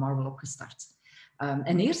dan zijn we Marble opgestart.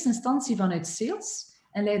 In eerste instantie vanuit sales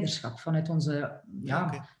en leiderschap, vanuit onze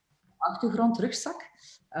achtergrond, rugzak.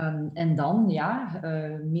 En dan,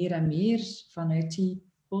 meer en meer vanuit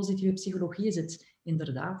die positieve psychologie is het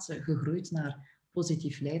inderdaad gegroeid naar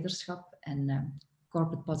positief leiderschap en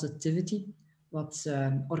corporate positivity, wat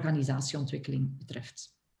organisatieontwikkeling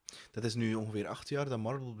betreft. Dat is nu ongeveer 8 jaar dat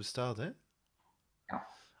Marble bestaat, hè? Ja.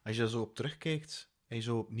 Als je daar zo op terugkijkt en je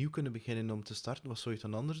zou opnieuw kunnen beginnen om te starten, wat zou je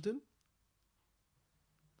dan anders doen?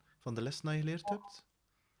 Van de les die je geleerd hebt?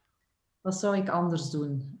 Wat zou ik anders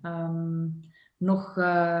doen?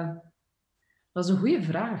 Dat is een goede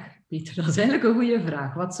vraag, Pieter. Dat is eigenlijk een goede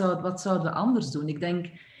vraag. Wat zouden we anders doen? Ik denk,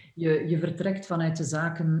 je vertrekt vanuit de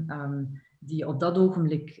zaken die je op dat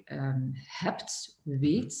ogenblik hebt,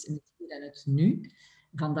 weet, in het hier en het nu.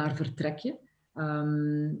 Vandaar vertrek je.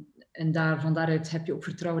 En van daaruit heb je ook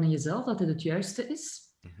vertrouwen in jezelf, dat dit het juiste is.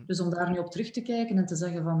 Dus om daar nu op terug te kijken en te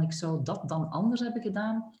zeggen van, ik zou dat dan anders hebben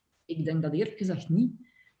gedaan, ik denk dat eerlijk gezegd niet.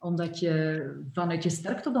 Omdat je vanuit je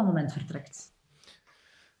sterkte op dat moment vertrekt.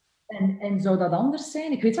 En zou dat anders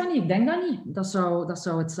zijn? Ik weet dat niet, ik denk dat niet. Dat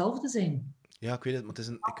zou hetzelfde zijn. Ja, ik weet het, maar het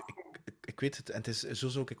is ik weet het en het is, zo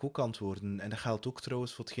zou ik ook antwoorden. En dat geldt ook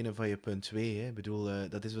trouwens voor hetgene van je punt 2. Hè. Ik bedoel,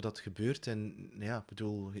 dat is wat dat gebeurt en ja, ik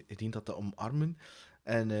bedoel, je dient dat te omarmen.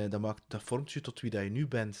 En dat vormt je tot wie dat je nu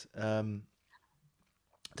bent.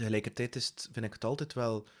 Tegelijkertijd vind ik het altijd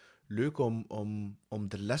wel leuk om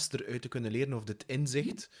de les eruit te kunnen leren, of dit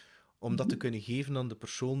inzicht, om dat te kunnen geven aan de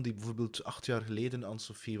persoon die bijvoorbeeld 8 jaar geleden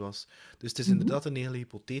Anne-Sophie was. Dus het is inderdaad een hele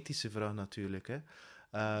hypothetische vraag natuurlijk. Hè.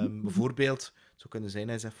 Bijvoorbeeld, het zou kunnen zijn,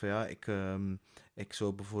 hij zegt van ik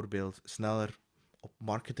zou bijvoorbeeld sneller op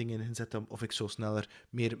marketing ingezet hebben, of ik zou sneller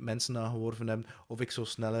meer mensen aangeworven hebben, of ik zou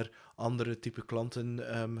sneller andere type klanten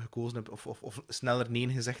gekozen hebben, of sneller nee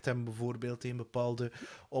gezegd hebben bijvoorbeeld in bepaalde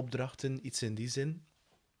opdrachten, iets in die zin.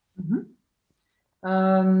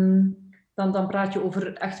 Dan praat je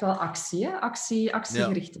over echt wel actie, hè?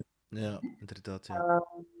 Actiegericht. Ja, inderdaad. Ja.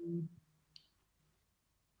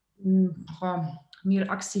 meer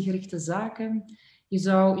actiegerichte zaken. Je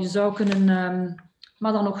zou kunnen,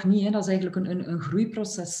 maar dan nog niet. Hè. Dat is eigenlijk een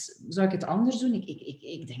groeiproces. Zou ik het anders doen?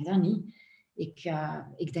 Ik denk dat niet.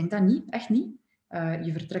 Ik denk dat niet, echt niet. Je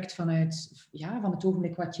vertrekt vanuit van het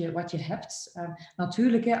ogenblik wat je hebt.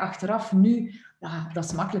 Natuurlijk, hè, achteraf nu, dat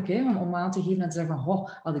is makkelijk hè, om aan te geven en te zeggen van,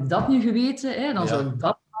 had ik dat nu geweten, hè, dan zou ik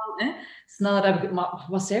dat wel. Hè. Sneller heb ik... Maar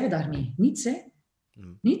wat zijn we daarmee? Niets, hè?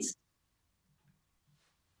 Niets.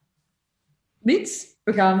 Niets.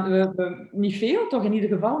 We niet veel, toch in ieder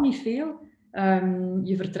geval niet veel.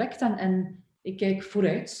 Je vertrekt en ik kijk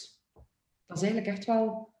vooruit. Dat is eigenlijk echt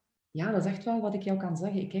wel... Ja, dat is echt wel wat ik jou kan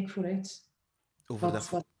zeggen. Ik kijk vooruit.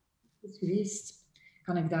 Wat is geweest?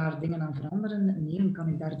 Kan ik daar dingen aan veranderen? Nee, kan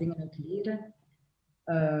ik daar dingen uit leren?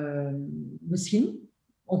 Misschien.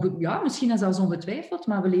 Misschien en zelfs ongetwijfeld,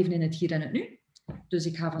 maar we leven in het hier en het nu. Dus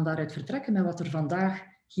ik ga van daaruit vertrekken met wat er vandaag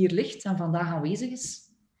hier ligt en vandaag aanwezig is.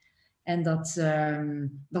 En dat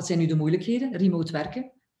zijn nu de moeilijkheden, remote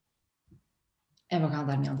werken. En we gaan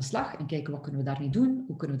daarmee aan de slag en kijken wat kunnen we daarmee doen,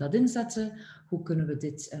 hoe kunnen we dat inzetten, hoe kunnen we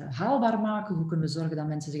dit haalbaar maken, hoe kunnen we zorgen dat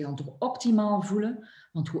mensen zich dan toch optimaal voelen.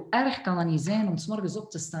 Want hoe erg kan dat niet zijn om 's morgens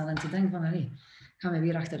op te staan en te denken van ik ga me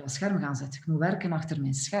weer achter dat scherm gaan zetten. Ik moet werken achter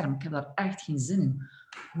mijn scherm. Ik heb daar echt geen zin in.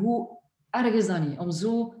 Hoe erg is dat niet om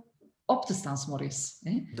zo op te staan 's morgens?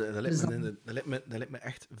 Hè? Dat lijkt me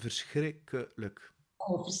echt verschrikkelijk.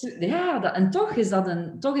 Ja, en toch is dat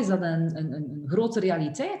een grote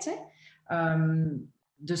realiteit. Hè?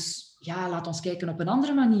 Dus laat ons kijken op een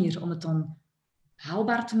andere manier om het dan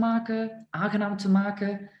haalbaar te maken, aangenaam te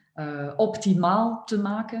maken, optimaal te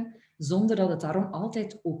maken, zonder dat het daarom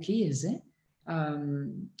altijd oké is. Hè?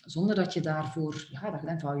 Zonder dat je daarvoor, dat je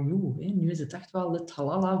denkt van, nu is het echt wel het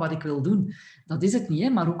halala wat ik wil doen. Dat is het niet, hè?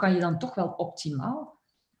 Maar hoe kan je dan toch wel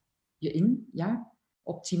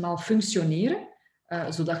optimaal functioneren,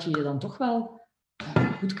 zodat je je dan toch wel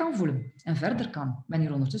goed kan voelen en verder kan. Ik ben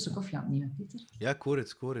hier ondertussen koffie aan het nemen, Pieter. Ja, ik hoor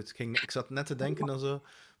het. Ik zat net te denken dan zo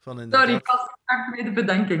van inderdaad... Sorry, ik was echt de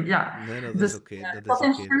bedenking, ja. Nee, dat is oké. Ik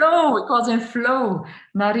was in flow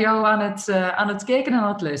naar jou aan het kijken en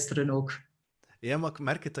aan het luisteren ook. Ja, maar ik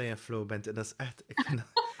merk het dat je in flow bent. En dat is echt...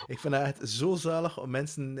 Ik vind dat echt zo zalig om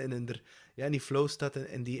mensen in die flow staat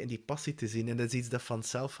en die passie te zien. En dat is iets dat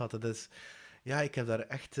vanzelf gaat. Dat is... Ja, ik heb daar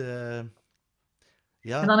echt... En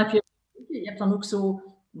dan heb je hebt dan ook zo...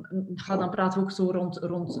 Dan praten we ook zo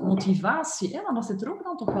rond motivatie. Hè? Want dat zit er ook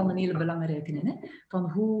dan toch wel een hele belangrijke in. Hè?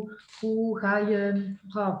 Van hoe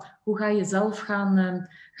ga je jezelf gaan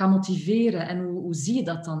motiveren? En hoe zie je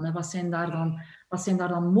dat dan? En wat zijn daar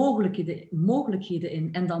dan mogelijkheden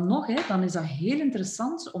in? En dan nog, dan is dat heel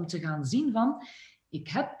interessant om te gaan zien van... Ik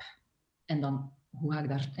heb... En dan,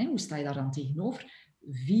 hoe sta je daar dan tegenover?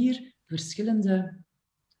 4 verschillende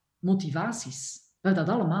motivaties. We hebben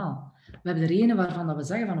dat allemaal. We hebben er ene waarvan dat we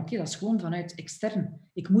zeggen van oké, dat is gewoon vanuit extern.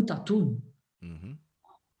 Ik moet dat doen. Mm-hmm.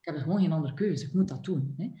 Ik heb er gewoon geen andere keuze. Ik moet dat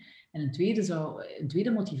doen. Hè. En een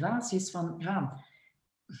tweede motivatie is van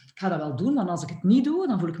ik ga dat wel doen, maar als ik het niet doe,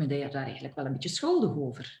 dan voel ik me daar eigenlijk wel een beetje schuldig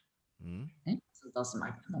over. Mm-hmm. Hè. Dat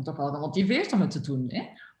maakt me dan toch wel gemotiveerd om het te doen. Hè.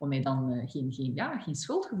 Om mij dan geen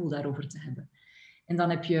schuldgevoel daarover te hebben. En dan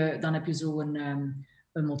heb je zo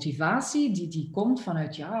een motivatie die komt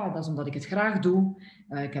vanuit, dat is omdat ik het graag doe.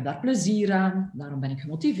 Ik heb daar plezier aan, daarom ben ik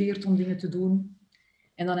gemotiveerd om dingen te doen.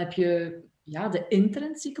 En dan heb je de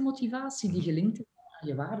intrinsieke motivatie die gelinkt is aan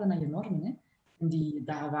je waarden en je normen. Hè. En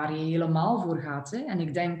daar waar je helemaal voor gaat. Hè. En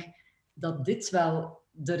ik denk dat dit wel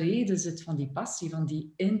de reden zit van die passie, van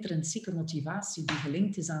die intrinsieke motivatie die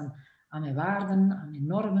gelinkt is aan mijn waarden, aan mijn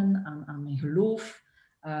normen, aan mijn geloof.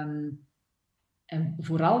 En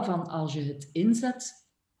vooral van als je het inzet,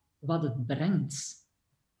 wat het brengt.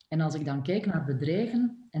 En als ik dan kijk naar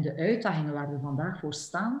bedrijven en de uitdagingen waar we vandaag voor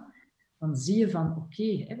staan, dan zie je van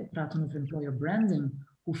oké, we praten over employer branding.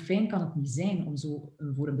 Hoe fijn kan het niet zijn om zo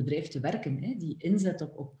voor een bedrijf te werken, die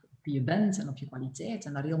inzet op wie je bent en op je kwaliteit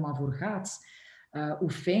en daar helemaal voor gaat.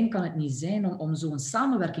 Hoe fijn kan het niet zijn om zo'n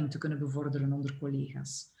samenwerking te kunnen bevorderen onder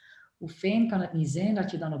collega's. Hoe fijn kan het niet zijn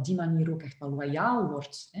dat je dan op die manier ook echt wel loyaal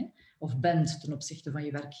wordt, of bent ten opzichte van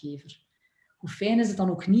je werkgever. Hoe fijn is het dan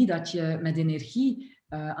ook niet dat je met energie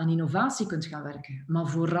aan innovatie kunt gaan werken. Maar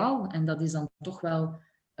vooral, en dat is dan toch wel,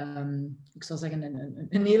 ik zou zeggen,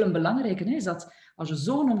 een hele belangrijke, is dat als je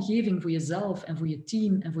zo'n omgeving voor jezelf en voor je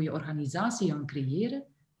team en voor je organisatie kan creëren,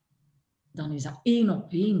 dan is dat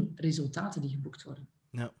 1-op-1 resultaten die geboekt worden.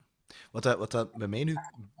 Ja. Wat dat bij mij nu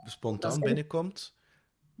spontaan binnenkomt...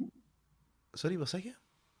 Sorry, wat zeg je?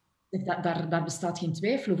 Daar bestaat geen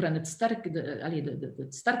twijfel over. En het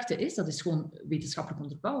sterkte is, dat is gewoon wetenschappelijk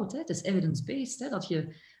onderbouwd. Hè. Het is evidence-based. Hè, dat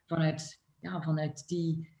je vanuit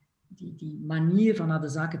die manier van naar de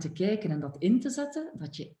zaken te kijken en dat in te zetten,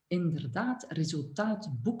 dat je inderdaad resultaat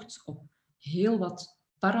boekt op heel wat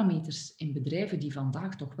parameters in bedrijven die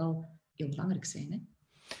vandaag toch wel heel belangrijk zijn. Hè?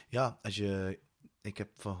 Ja, ik heb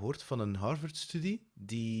gehoord van een Harvard-studie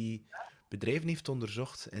die bedrijven heeft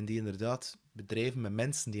onderzocht en die inderdaad bedrijven met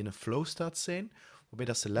mensen die in een flow-staat zijn, waarbij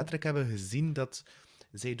dat ze letterlijk hebben gezien dat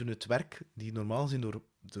zij doen het werk die normaal gezien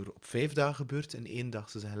door op 5 dagen gebeurt in 1 dag.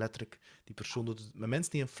 Ze zeggen letterlijk, die persoon doet het met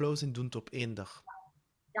mensen die in flow zijn, doen het op 1 dag.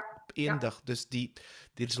 Ja, Op 1 dag. Dus die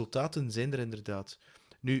resultaten zijn er inderdaad.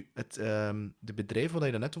 Nu, de bedrijven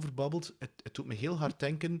waar je net over babbelt, het doet me heel hard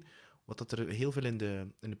denken, wat dat er heel veel in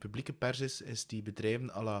de publieke pers is die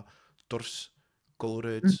bedrijven à la Tors,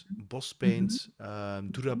 Colruyt, Bospaint,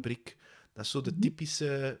 Durabrick. Dat is zo de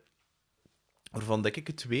typische, waarvan dat ik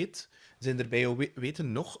het weet. Zijn er bij jou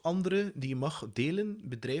weten nog andere die je mag delen?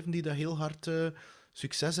 Bedrijven die daar heel hard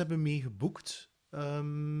succes hebben mee geboekt?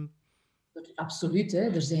 Absoluut. Hè.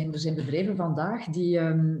 Er zijn bedrijven vandaag die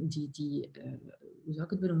hoe zou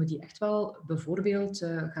ik het benoemen, die echt wel bijvoorbeeld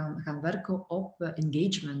gaan werken op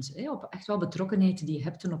engagement, op echt wel betrokkenheid die je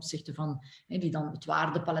hebt ten opzichte van, die dan het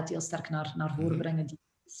waardepalet heel sterk naar voren brengen, die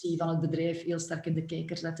de missie van het bedrijf heel sterk in de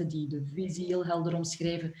kijker zetten, die de visie heel helder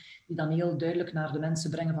omschrijven, die dan heel duidelijk naar de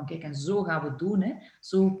mensen brengen van kijk, en zo gaan we het doen, hè.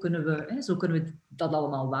 Zo kunnen we dat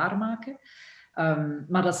allemaal waarmaken.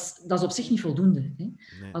 Maar dat is op zich niet voldoende. Hè.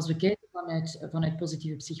 Nee. Als we kijken vanuit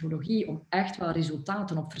positieve psychologie, om echt wel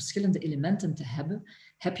resultaten op verschillende elementen te hebben,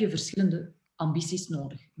 heb je verschillende ambities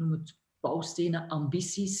nodig. Noem het bouwstenen,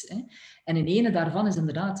 ambities. Hè. En in ene daarvan is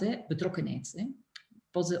inderdaad betrokkenheid. Hè.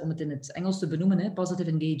 Om het in het Engels te benoemen, positive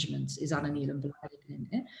engagement is daar een hele belangrijke in.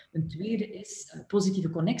 Hè. Een tweede is positieve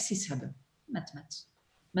connecties hebben met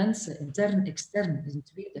mensen, intern, extern, is een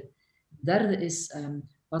tweede. Een derde is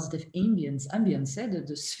positive ambience,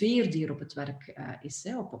 de sfeer die er op het werk is.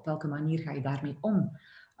 Op welke manier ga je daarmee om?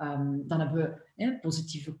 Dan hebben we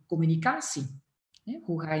positieve communicatie.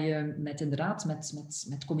 Hoe ga je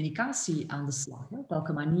met communicatie aan de slag? Op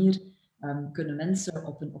welke manier kunnen mensen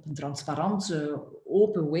op een transparante,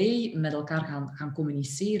 open way met elkaar gaan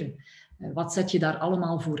communiceren? Wat zet je daar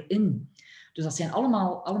allemaal voor in? Dus dat zijn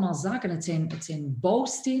allemaal zaken, het zijn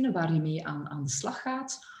bouwstenen waar je mee aan de slag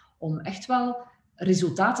gaat om echt wel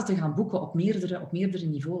resultaten te gaan boeken op meerdere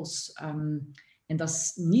niveaus. En dat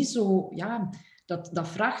is niet zo... Ja, dat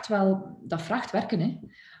vraagt werken. Hè.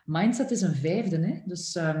 Mindset is een vijfde. Hè.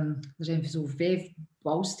 Dus er zijn zo 5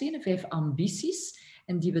 bouwstenen, 5 ambities.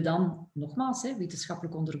 En die we dan, nogmaals,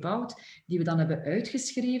 wetenschappelijk onderbouwd, die we dan hebben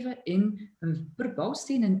uitgeschreven per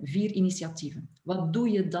bouwsteen in 4 initiatieven. Wat doe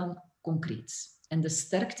je dan concreet? En de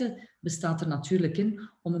sterkte bestaat er natuurlijk in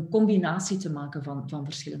om een combinatie te maken van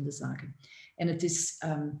verschillende zaken. En het is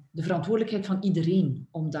de verantwoordelijkheid van iedereen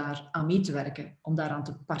om daar aan mee te werken, om daaraan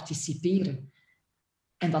te participeren.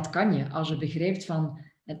 En dat kan je als je begrijpt van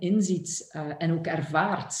en inziet en ook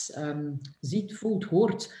ervaart, ziet, voelt,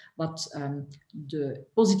 hoort wat de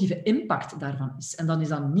positieve impact daarvan is. En dan is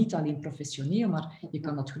dat niet alleen professioneel, maar je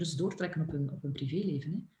kan dat gerust doortrekken op een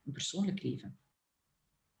privéleven, een persoonlijk leven.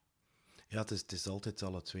 Ja, het is altijd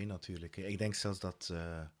alle twee natuurlijk. Ik denk zelfs dat...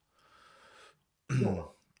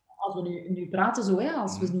 Als we nu praten zo,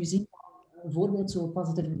 als we nu zien, bijvoorbeeld zo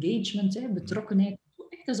positive engagement, betrokkenheid,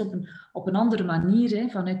 echt eens op een andere manier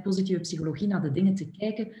vanuit positieve psychologie naar de dingen te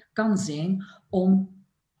kijken, kan zijn om,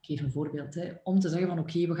 ik geef een voorbeeld, om te zeggen van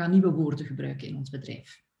oké, we gaan nieuwe woorden gebruiken in ons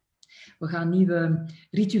bedrijf. We gaan nieuwe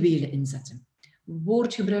rituelen inzetten.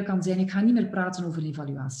 Woordgebruik kan zijn, ik ga niet meer praten over een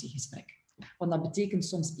evaluatiegesprek. Want dat betekent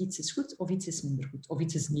soms iets is goed of iets is minder goed. Of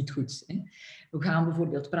iets is niet goed. Hè. We gaan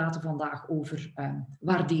bijvoorbeeld praten vandaag over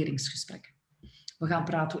waarderingsgesprekken. We gaan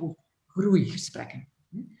praten over groeigesprekken.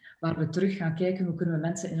 Waar we terug gaan kijken hoe kunnen we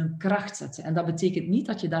mensen in hun kracht zetten. En dat betekent niet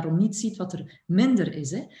dat je daarom niet ziet wat er minder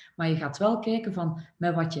is. Hè. Maar je gaat wel kijken van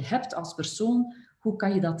met wat je hebt als persoon, hoe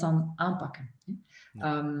kan je dat dan aanpakken.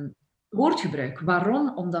 Hè. Woordgebruik.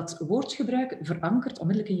 Waarom? Omdat woordgebruik verankert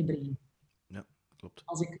onmiddellijk in je brein. Klopt.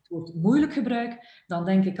 Als ik het woord moeilijk gebruik, dan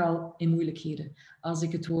denk ik al in moeilijkheden. Als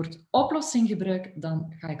ik het woord oplossing gebruik,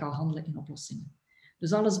 dan ga ik al handelen in oplossingen.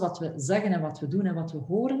 Dus alles wat we zeggen en wat we doen en wat we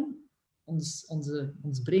horen,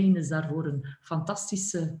 ons brein is daarvoor een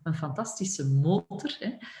fantastische motor,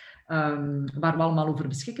 waar we allemaal over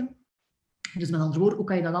beschikken. Dus met andere woorden, hoe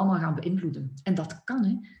kan je dat allemaal gaan beïnvloeden? En dat kan.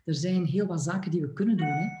 Hè. Er zijn heel wat zaken die we kunnen doen.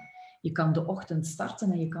 Hè. Je kan de ochtend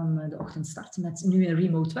starten en je kan de ochtend starten met nu in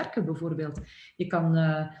remote werken bijvoorbeeld. Je kan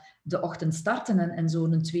de ochtend starten en zo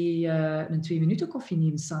een 2 minuten koffie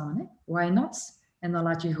nemen samen. Hè? Why not? En dan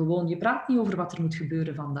laat je gewoon... Je praat niet over wat er moet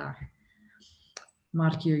gebeuren vandaag.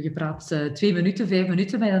 Maar je praat 2 minuten, 5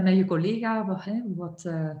 minuten met je collega.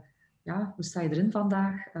 Ja, hoe sta je erin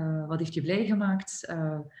vandaag? Wat heeft je blij gemaakt?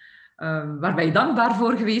 Waar ben je dankbaar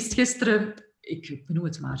voor geweest gisteren? Ik benoem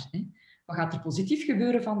het maar. Hè. Wat gaat er positief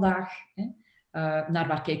gebeuren vandaag? Hè? Naar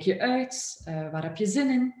waar kijk je uit? Waar heb je zin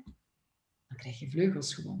in? Dan krijg je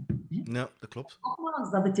vleugels gewoon. Hè. Ja, dat klopt.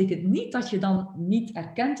 Nogmaals, dat betekent niet dat je dan niet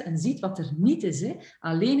erkent en ziet wat er niet is. Hè.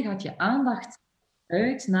 Alleen gaat je aandacht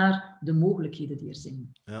uit naar de mogelijkheden die er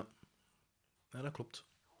zijn. Ja, ja dat klopt.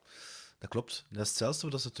 Dat klopt. Dat is hetzelfde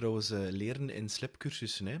wat ze trouwens leren in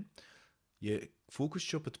slipcursussen. Hè. Je focust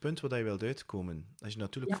je op het punt waar je wilt uitkomen. Als je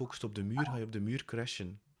natuurlijk focust op de muur, ga je op de muur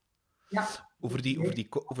crashen. Ja.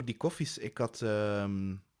 Over die koffies. Ik had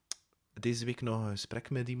deze week nog een gesprek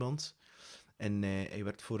met iemand. En hij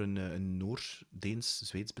werkt voor een Noors, Deens,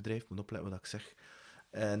 Zweeds bedrijf. Ik moet opletten wat ik zeg.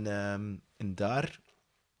 En daar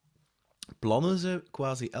plannen ze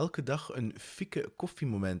quasi elke dag een fieke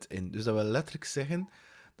koffiemoment in. Dus dat wil letterlijk zeggen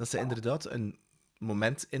dat ze inderdaad een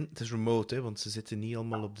moment in... Het is remote, hè, want ze zitten niet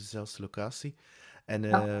allemaal op dezelfde locatie.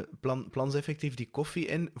 En plan ze effectief die koffie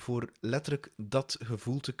in voor letterlijk dat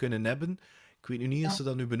gevoel te kunnen hebben. Ik weet nu niet of ze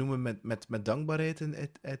dat nu benoemen met dankbaarheid en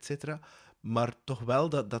et cetera. Maar toch wel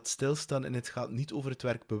dat stilstaan en het gaat niet over het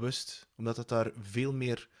werk bewust. Omdat het daar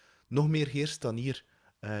nog meer heerst dan hier.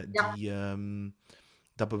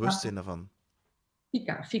 Dat bewustzijn daarvan.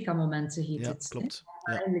 Fika-momenten heet het. Klopt.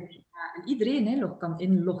 Ja. Eigenlijk, iedereen kan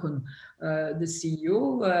inloggen. De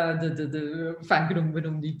CEO,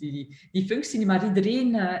 benoem die functie niet, maar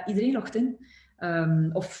iedereen logt in.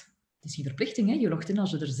 Of het is geen verplichting, hè. Je logt in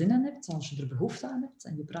als je er zin in hebt, als je er behoefte aan hebt.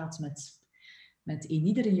 En je praat met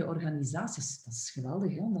ieder in je organisatie. Dat is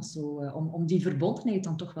geweldig, hè? Om die verbondenheid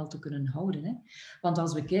dan toch wel te kunnen houden. Hè? Want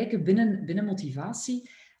als we kijken binnen motivatie,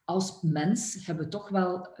 als mens hebben we toch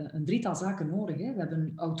wel een drietal zaken nodig. Hè? We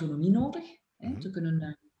hebben autonomie nodig, hè?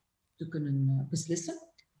 Te kunnen beslissen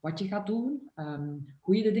wat je gaat doen,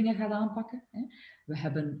 hoe je de dingen gaat aanpakken. Hè? We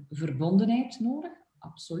hebben verbondenheid nodig,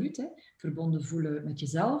 absoluut. Hè? Verbonden voelen met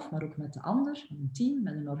jezelf, maar ook met de ander, met een team,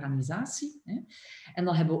 met een organisatie. Hè? En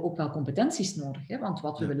dan hebben we ook wel competenties nodig. Hè? Want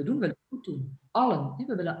wat we willen doen, willen we goed doen. Allen. Hè?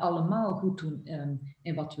 We willen allemaal goed doen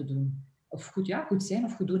in wat we doen. Of goed zijn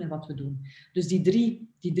of goed doen in wat we doen. Dus die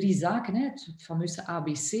drie zaken, hè, het fameuze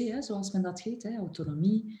ABC, hè, zoals men dat heet, hè,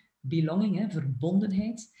 autonomie, belonging, hè,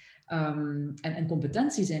 verbondenheid en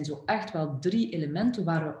competentie zijn zo echt wel 3 elementen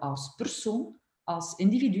waar we als persoon, als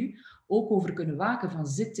individu, ook over kunnen waken van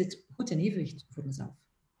zit dit goed in evenwicht voor mezelf?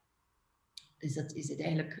 Is dat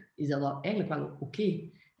eigenlijk wel oké?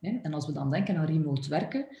 En als we dan denken aan remote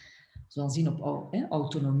werken, zoals zien op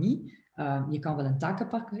autonomie, je kan wel een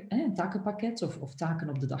takenpakket of taken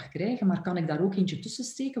op de dag krijgen, maar kan ik daar ook eentje tussen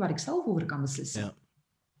steken waar ik zelf over kan beslissen? Ja.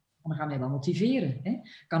 Dan gaat mij wel motiveren. Hè?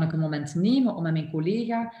 Kan ik een moment nemen om met mijn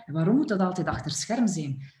collega... En waarom moet dat altijd achter scherm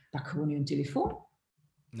zijn? Pak gewoon je telefoon.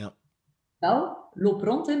 Ja. Bel, loop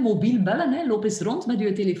rond, hè, mobiel bellen. Hè. Loop eens rond met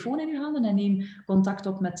je telefoon in je handen en neem contact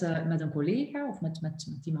op met een collega of met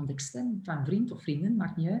iemand extern, een vriend of vriendin,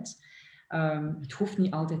 maakt niet uit. Het hoeft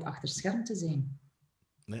niet altijd achter scherm te zijn.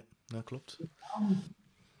 Nee, dat klopt.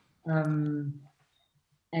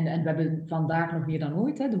 En we hebben vandaag nog meer dan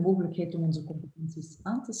ooit de mogelijkheid om onze competenties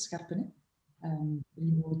aan te scherpen.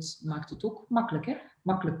 Remote maakt het ook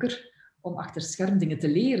makkelijker om achter scherm dingen te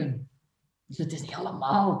leren. Dus het is niet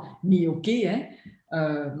allemaal niet oké,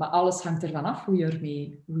 maar alles hangt ervan af hoe je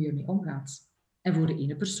ermee omgaat. En voor de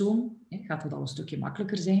ene persoon gaat dat al een stukje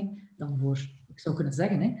makkelijker zijn dan ik zou kunnen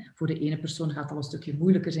zeggen, voor de ene persoon gaat het al een stukje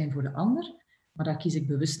moeilijker zijn voor de ander, maar daar kies ik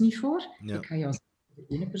bewust niet voor. Ja. Ik ga jou zeggen, voor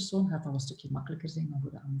de ene persoon gaat het al een stukje makkelijker zijn dan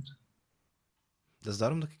voor de ander. Dat is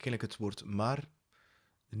daarom dat ik eigenlijk het woord maar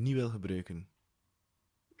niet wil gebruiken.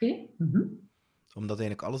 Oké. Omdat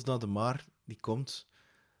eigenlijk alles na de maar die komt,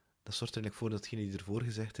 dat zorgt er eigenlijk voor dat hetgene die ervoor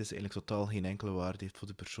gezegd is eigenlijk totaal geen enkele waarde heeft voor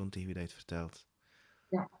de persoon tegen wie hij het vertelt.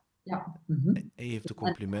 Ja. Hij heeft een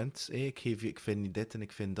compliment. Ik vind dit en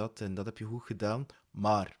ik vind dat en dat heb je goed gedaan,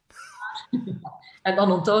 maar... En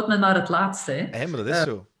dan onthoudt men maar het laatste. Hè? Maar dat is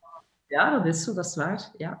zo. Ja, dat is zo, dat is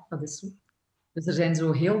waar. Ja, dat is zo. Dus er zijn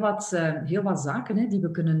zo heel wat zaken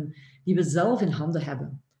die we zelf in handen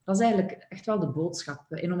hebben. Dat is eigenlijk echt wel de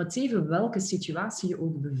boodschap. En om het even welke situatie je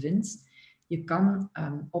ook bevindt, je kan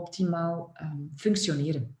optimaal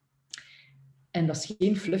functioneren. En dat is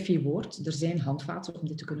geen fluffy woord. Er zijn handvaten om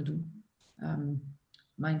dit te kunnen doen.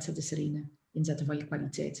 Mindset is er een. Inzetten van je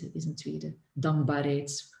kwaliteiten is een tweede.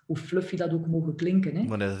 Dankbaarheid. Hoe fluffy dat ook mogen klinken. Hè?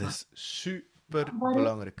 Maar dat is super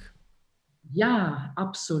belangrijk. Ja,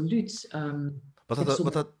 absoluut.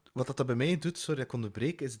 Wat dat bij mij doet, sorry dat ik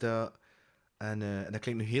onderbreek, is dat... En dat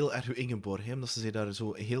klinkt nu heel erg Ingeborg, omdat ze daar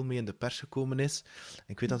zo heel mee in de pers gekomen is. En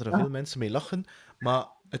ik weet dat er veel mensen mee lachen. Maar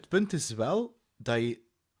het punt is wel dat je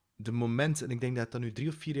de momenten, en ik denk dat nu 3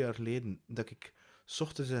 of 4 jaar geleden, dat ik 's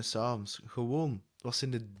ochtends en 's avonds gewoon, wat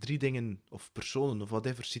zijn de 3 dingen, of personen, of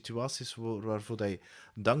whatever situaties waarvoor dat je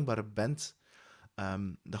dankbaar bent,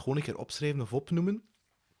 dat gewoon een keer opschrijven of opnoemen,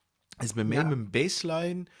 is bij mij Ja, mijn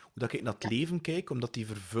baseline, hoe dat ik naar het leven kijk, omdat die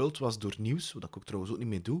vervuld was door nieuws, wat ik ook trouwens ook niet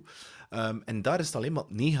meer doe. En daar is het alleen maar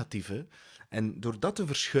het negatieve. En door dat te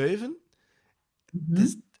verschuiven, het mhm.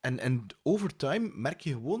 is, en over time merk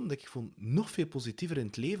je gewoon dat ik gewoon nog veel positiever in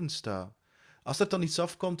het leven sta. Als er dan iets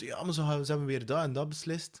afkomt, ja, maar ze hebben weer dat en dat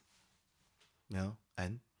beslist. Ja,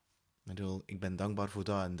 en? Ik bedoel, ik ben dankbaar voor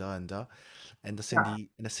dat en dat en dat. En Ja,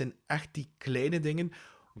 dat zijn echt die kleine dingen,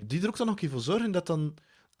 die er ook dan nog voor zorgen dat dan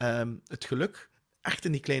het geluk echt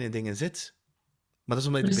in die kleine dingen zit. Maar dat is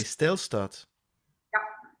omdat je erbij precies. stilstaat.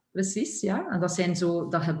 Precies, ja. En dat zijn zo,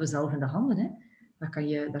 dat hebben we zelf in de handen. Hè.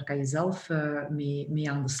 Daar kan je zelf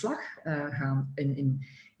mee aan de slag gaan.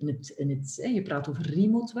 Je praat over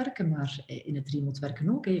remote werken, maar in het remote werken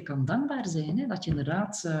ook. Hè. Je kan dankbaar zijn hè, dat je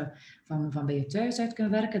inderdaad van bij je thuis uit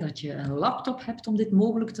kunt werken, dat je een laptop hebt om dit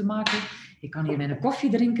mogelijk te maken. Je kan hier mijn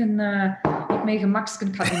koffie drinken op mijn gemaksken.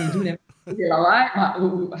 Ik ga het niet doen, hè. Heel lawaai, maar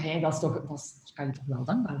daar kan je toch wel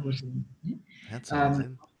dankbaar voor zijn. Hè. Ja, het zal wel Ehm,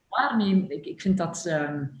 zijn. maar nee, ik vind dat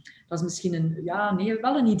is misschien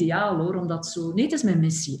wel een ideaal hoor, omdat zo... Nee, het is mijn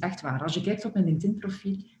missie, echt waar. Als je kijkt op mijn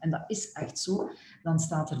LinkedIn-profiel, en dat is echt zo, dan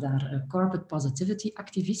staat er daar Corporate Positivity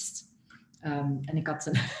Activist. En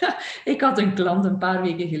ik had een klant een paar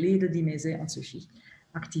weken geleden die mij zei, Anne-Sophie,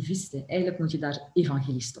 activisten, eigenlijk moet je daar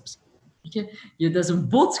evangelist op zetten. Dat is een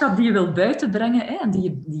boodschap die je wilt buitenbrengen hè, en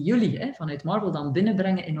die jullie hè, vanuit Marvel dan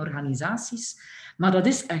binnenbrengen in organisaties. Maar dat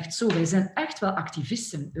is echt zo. Wij zijn echt wel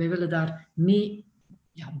activisten. Wij willen daar mee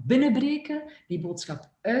binnenbreken, die boodschap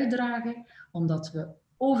uitdragen, omdat we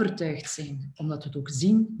overtuigd zijn, omdat we het ook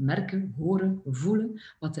zien, merken, horen, voelen,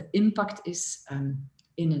 wat de impact is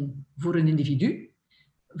voor een individu,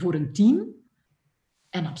 voor een team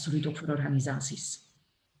en absoluut ook voor organisaties.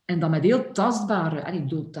 En dan met heel tastbare, ik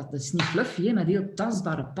bedoel, dat is niet fluffy, met heel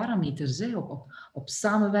tastbare parameters op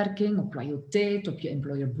samenwerking, op loyaliteit, op je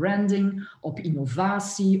employer branding, op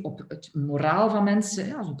innovatie, op het moraal van mensen.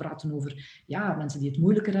 Ja, we praten over mensen die het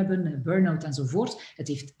moeilijker hebben, burn-out enzovoort. Het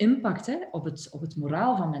heeft impact op het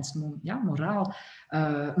moraal van mensen. Ja, moraal.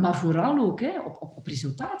 Maar vooral ook op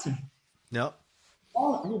resultaten. Ja,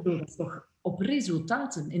 Dat is toch op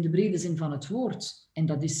resultaten in de brede zin van het woord. En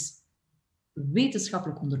dat is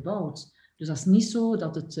wetenschappelijk onderbouwd. Dus dat is niet zo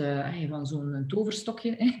dat het van zo'n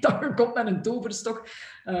toverstokje, dat je komt met een toverstok,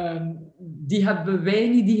 die hebben wij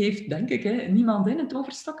niet, die heeft, denk ik, niemand in een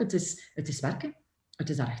toverstok. Het is werken. Het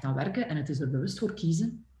is daar echt aan werken en het is er bewust voor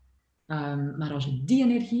kiezen. Maar als je die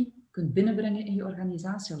energie kunt binnenbrengen in je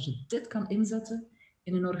organisatie, als je dit kan inzetten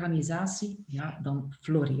in een organisatie, ja, dan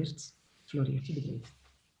floreert je bedrijf.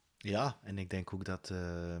 ja, en ik denk ook dat,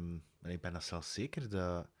 ik ben dat zelfs zeker,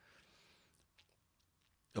 dat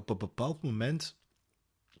op een bepaald moment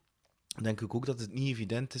denk ik ook dat het niet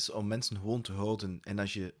evident is om mensen gewoon te houden. En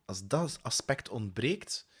als dat aspect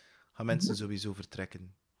ontbreekt, gaan mensen sowieso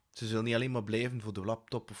vertrekken. Ze zullen niet alleen maar blijven voor de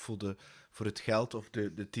laptop of voor het geld of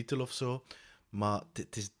de titel of zo, maar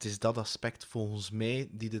het is dat aspect volgens mij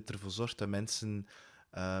die ervoor zorgt dat mensen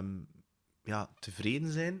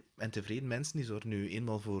tevreden zijn. En tevreden mensen die zorgen nu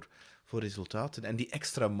eenmaal voor resultaten. En die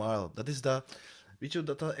extra mile, dat is dat... Weet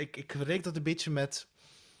je, ik vergelijk dat een beetje met...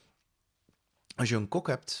 Als je een kok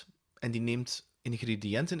hebt en die neemt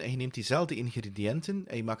ingrediënten en je neemt diezelfde ingrediënten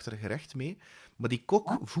en je maakt er een gerecht mee, maar die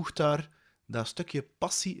kok voegt daar dat stukje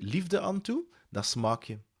passie, liefde aan toe, dat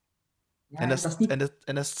smaakje. Ja, En dat dat is, is niet... en dat,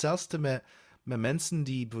 en dat is hetzelfde met mensen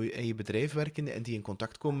die in je bedrijf werken en die in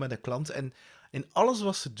contact komen met een klant. En in alles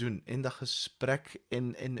wat ze doen, in dat gesprek,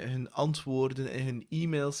 in hun antwoorden, in hun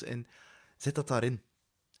e-mails, zit dat daarin.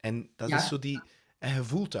 En dat is Ja, zo die... En je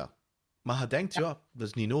voelt dat. Maar je denkt, ja, dat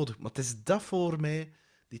is niet nodig. Maar het is dat voor mij,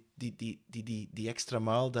 die extra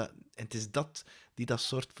maal, en het is dat die dat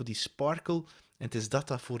zorgt voor die sparkle, en het is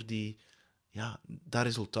dat voor dat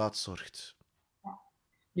resultaat zorgt.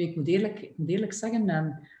 nu, ik moet eerlijk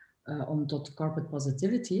zeggen, om tot corporate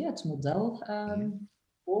positivity, het model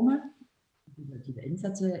komen, die we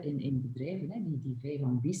inzetten in bedrijven, die 5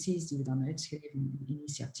 ambities die we dan uitschrijven,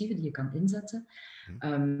 initiatieven die je kan inzetten,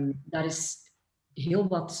 daar is heel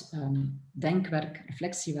wat denkwerk,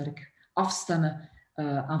 reflectiewerk, afstemmen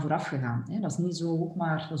aan vooraf gegaan. Dat is niet zo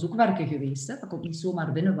dat is ook werken geweest. Dat komt niet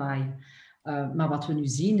zomaar binnenwaaien. Maar wat we nu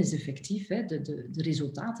zien is effectief de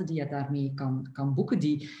resultaten die je daarmee kan boeken,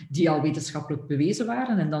 die al wetenschappelijk bewezen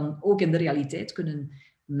waren en dan ook in de realiteit kunnen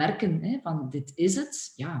merken van dit is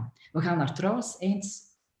het. Ja, we gaan daar trouwens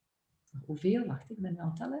hoeveel? Wacht, ik ben aan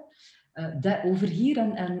het tellen. over hier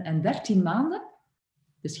en 13 maanden,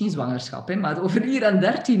 het is geen zwangerschap, hè, maar over hier en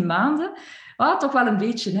 13 maanden, toch wel een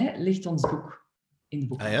beetje, hè, ligt ons boek in de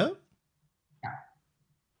boek. Ah ja? Ja.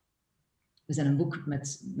 We zijn een boek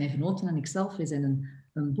met mijn vernoten en ikzelf, we zijn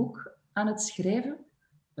een boek aan het schrijven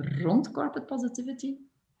rond corporate positivity,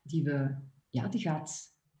 die gaat...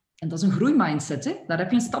 En dat is een groeimindset, hè. Daar heb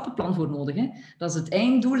je een stappenplan voor nodig. Hè. Dat is het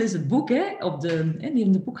einddoel, is het boek, hè, die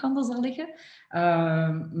in de boekhandel zal liggen.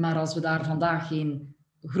 Maar als we daar vandaag geen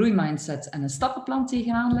groeimindset en een stappenplan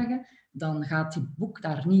tegenaan leggen, dan gaat die boek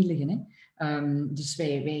daar niet liggen. Hè. Dus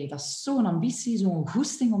dat is zo'n ambitie, zo'n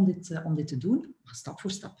goesting om dit te doen, maar stap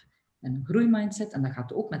voor stap. Een groeimindset, en dat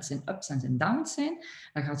gaat ook met zijn ups en zijn downs zijn.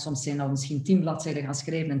 Dat gaat soms zijn dat we misschien 10 bladzijden gaan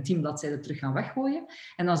schrijven en 10 bladzijden terug gaan weggooien.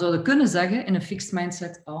 En dan zouden we kunnen zeggen in een fixed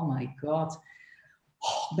mindset, oh my god,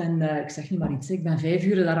 ik zeg niet maar iets, ik ben 5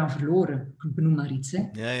 uur daaraan verloren. Ik benoem maar iets. Hè.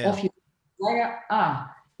 Ja. Of je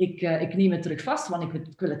zeggen, ik neem het terug vast, want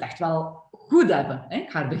ik wil het echt wel goed hebben. Hè.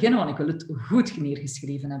 Ik ga er beginnen, want ik wil het goed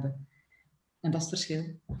neergeschreven hebben. En dat is het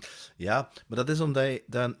verschil. Ja, maar dat is omdat je...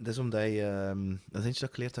 Dat is eentje dat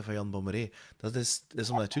ik geleerd heb van Jan Bommeré. Dat is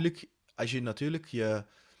omdat natuurlijk... Als je natuurlijk je...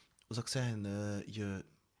 Hoe zou ik zeggen? Je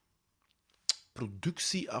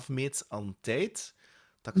productie afmeet aan tijd,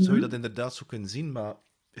 dan zou je dat inderdaad zo kunnen zien. Maar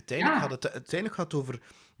uiteindelijk gaat het over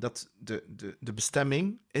dat de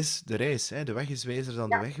bestemming is de reis. Hè? De weg is wijzer dan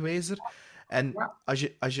de wegwijzer. En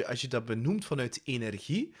als je dat benoemt vanuit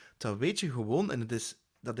energie, dan weet je gewoon... En het is...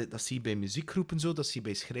 Dat zie je bij muziekgroepen zo, dat zie je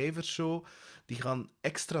bij schrijvers zo. Die gaan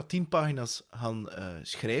extra 10 pagina's gaan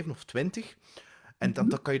schrijven, of 20. En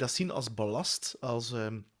dan kan je dat zien als ballast.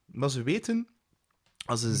 Maar ze weten,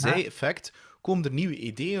 als een zij-effect, komen er nieuwe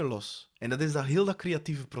ideeën los. En dat is heel dat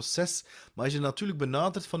creatieve proces. Maar als je natuurlijk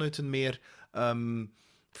benadert vanuit een meer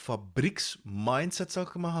fabrieks-mindset, zou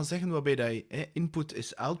ik maar gaan zeggen, waarbij dat je, input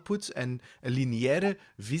is output en een lineaire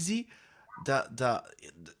visie...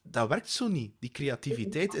 Dat werkt zo niet. Die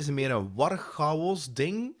creativiteit is meer een war chaos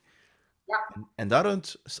ding. Ja. En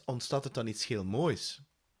daaruit ontstaat het dan iets heel moois.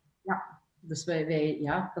 Ja, dus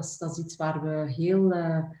dat is iets waar we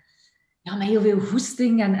met heel veel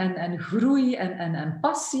goesting en groei en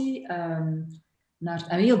passie en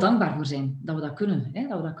heel dankbaar voor zijn dat we dat kunnen, hè,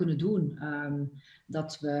 dat we dat kunnen doen.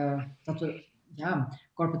 Dat we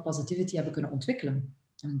corporate positivity hebben kunnen ontwikkelen.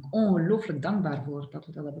 Daar ben ik ongelooflijk dankbaar voor dat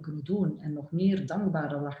we dat hebben kunnen doen. En nog meer dankbaar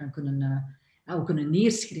dat we dat gaan kunnen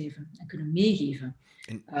neerschrijven en kunnen meegeven.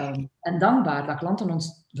 En dankbaar dat klanten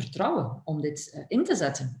ons vertrouwen om dit in te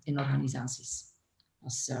zetten in organisaties.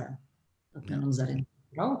 Dat men ons daarin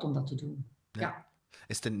vertrouwt om dat te doen. Ja.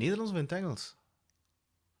 Is het in het Nederlands of in het Engels?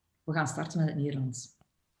 We gaan starten met het Nederlands.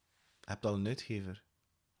 Heb je al een uitgever?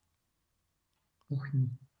 Nog niet,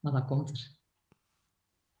 maar dat komt er.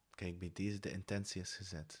 Kijk, bij deze de intentie is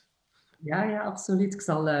gezet. Ja, absoluut. Ik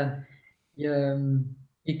zal...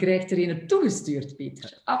 Je krijgt er een toegestuurd,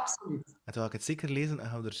 Peter. Absoluut. En terwijl ik het zeker lezen, en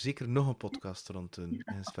gaan we er zeker nog een podcast rond doen.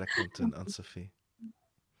 Een gesprek rond Anne-Sophie.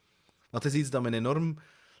 Dat is iets dat me enorm...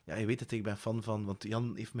 Ja, je weet het, ik ben fan van... Want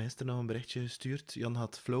Jan heeft me gisteren nog een berichtje gestuurd. Jan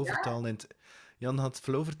had Flow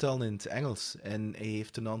vertalen in het Engels. En hij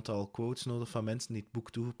heeft een aantal quotes nodig van mensen die het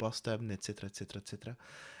boek toegepast hebben, et cetera, et cetera, et cetera.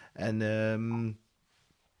 En...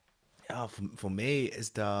 voor mij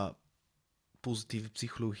is dat positieve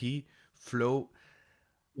psychologie, flow,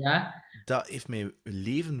 dat heeft mijn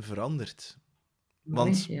leven veranderd.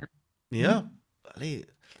 Want,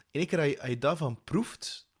 één keer als je daarvan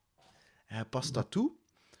proeft, en je past dat toe,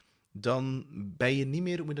 dan ben je niet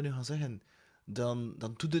meer, hoe moet je dat nu gaan zeggen, dan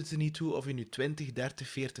doet het er niet toe of je nu 20, 30,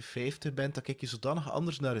 40, 50 bent, dan kijk je zodanig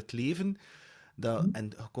anders naar het leven,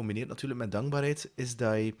 en gecombineerd natuurlijk met dankbaarheid, is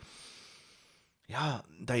dat je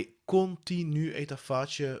continu uit dat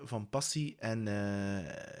vaatje van passie en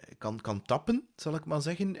kan tappen, zal ik maar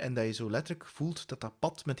zeggen. En dat je zo letterlijk voelt dat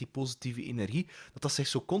pad met die positieve energie, dat zich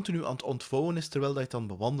zo continu aan het ontvouwen is, terwijl dat je het aan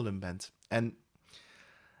het bewandelen bent. En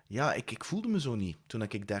ja, ik voelde me zo niet toen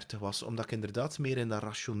ik 30 was, omdat ik inderdaad meer in dat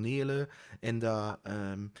rationele, in dat,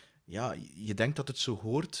 je denkt dat het zo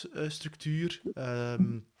hoort, structuur.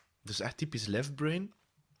 Dus echt typisch left brain.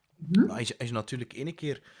 Maar als je natuurlijk ene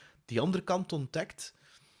keer die andere kant ontdekt,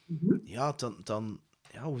 dan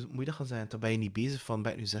hoe moet je dat gaan zeggen? Dan ben je niet bezig van,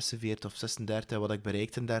 ben ik nu 46 of 36, wat ik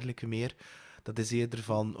bereikt en dergelijke meer. Dat is eerder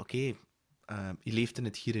van, oké, je leeft in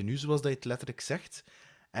het hier en nu, zoals dat je het letterlijk zegt,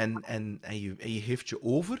 en je geeft je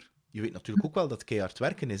over. Je weet natuurlijk ook wel dat keihard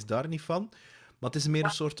werken is, daar niet van. Maar het is meer een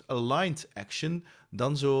soort aligned action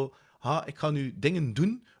dan zo, ik ga nu dingen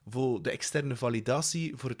doen voor de externe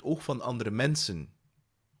validatie voor het oog van andere mensen.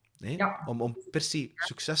 Nee? Om per se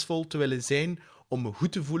succesvol te willen zijn om me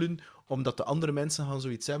goed te voelen, omdat de andere mensen gaan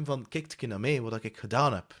zoiets hebben van, kijk naar mij, wat ik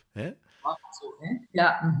gedaan heb. Hè? Zo, hè?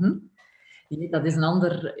 Ja, nee, dat is een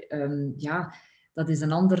ander, dat is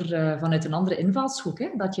een ander, vanuit een andere invalshoek,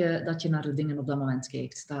 hè, dat je naar de dingen op dat moment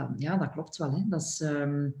kijkt. Dat klopt wel. Hè.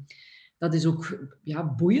 Dat is ook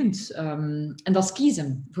boeiend. En dat is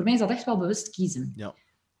kiezen. Voor mij is dat echt wel bewust kiezen. Ja.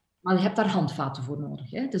 Maar je hebt daar handvaten voor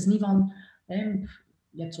nodig. Hè. Het is niet van...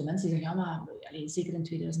 je hebt zo mensen die zeggen, maar zeker in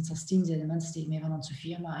 2016 zeiden mensen tegen mij van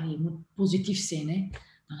Anne-Sophie, maar je moet positief zijn. Hè.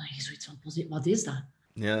 Dan heb je zoiets van, wat is dat?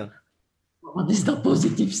 Ja. Wat is dat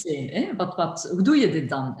positief zijn? Hè? Hoe doe je dit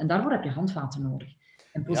dan? En daarvoor heb je handvaten nodig.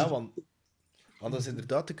 Ja, want dat is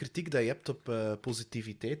inderdaad de kritiek dat je hebt op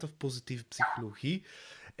positiviteit of positieve psychologie,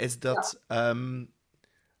 is dat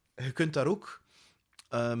je kunt daar ook...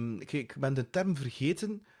 ik ben de term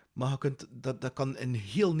vergeten, maar dat kan een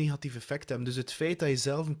heel negatief effect hebben. Dus het feit dat je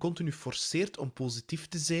zelf continu forceert om positief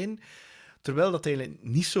te zijn, terwijl dat eigenlijk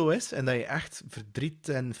niet zo is, en dat je echt verdriet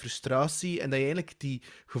en frustratie, en dat je eigenlijk die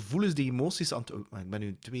gevoelens, die emoties... Ik ben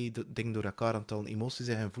nu 2 dingen door elkaar aan het halen, emoties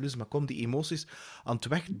en gevoelens, maar die emoties aan het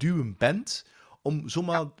wegduwen bent, om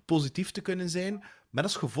zomaar positief te kunnen zijn, met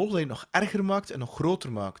als gevolg dat je het nog erger maakt en nog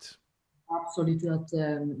groter maakt. Absoluut,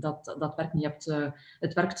 dat werkt niet.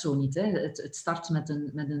 Het werkt zo niet. Hè. Het start met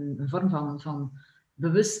een vorm van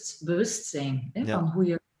bewustzijn, hè, van hoe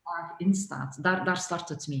je daar in staat. Daar start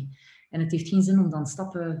het mee. En het heeft geen zin om dan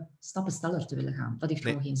stappen sneller te willen gaan. Dat heeft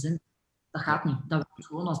gewoon geen zin. Dat gaat niet. Dat werkt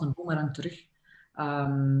gewoon als een boemerang terug.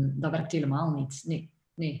 Dat werkt helemaal niet.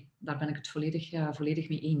 Nee, daar ben ik het volledig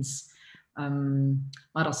mee eens.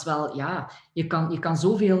 Maar dat is wel, je kan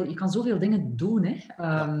zoveel dingen doen, hè,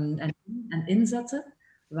 en inzetten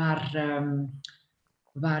waar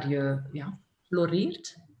je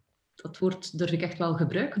floreert. Dat woord durf ik echt wel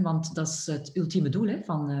gebruiken, want dat is het ultieme doel, hè,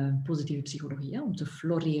 van positieve psychologie, hè, om te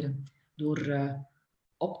floreren. Door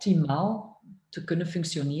optimaal te kunnen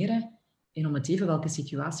functioneren in om het even welke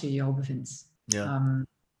situatie je jou bevindt. Ja.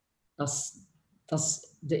 Dat is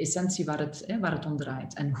de essentie waar het om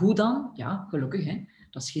draait. En hoe dan? Ja, gelukkig. Hè.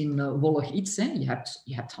 Dat is geen wollig iets. Hè.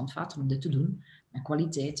 Je hebt handvaten om dit te doen. Met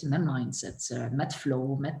kwaliteit, met mindset, met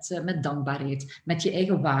flow, met dankbaarheid, met je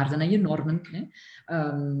eigen waarden en je normen. Hè.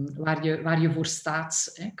 Waar je voor staat,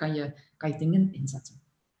 hè, kan je dingen inzetten.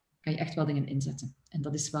 Kan je echt wel dingen inzetten. En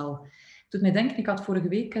dat is wel... Het doet mij denken, ik had vorige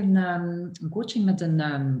week een coaching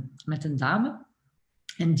met een dame.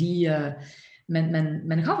 En die...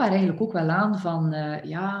 Men gaf haar eigenlijk ook wel aan van,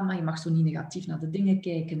 maar je mag zo niet negatief naar de dingen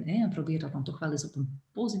kijken, hè, en probeer dat dan toch wel eens op een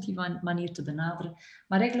positieve manier te benaderen.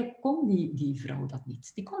 Maar eigenlijk kon die vrouw dat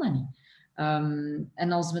niet. Die kon dat niet.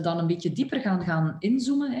 En als we dan een beetje dieper gaan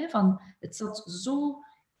inzoomen, hè, van, het zat zo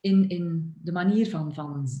in de manier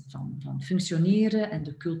van functioneren en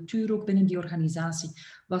de cultuur ook binnen die organisatie,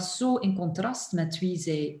 was zo in contrast met wie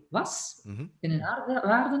zij was, binnen haar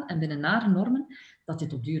waarden en binnen haar normen, dat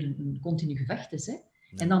dit op duur een continu gevecht is. Hè.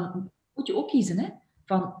 Ja. En dan moet je ook kiezen, hè,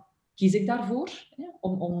 van kies ik daarvoor, hè,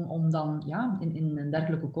 om dan in een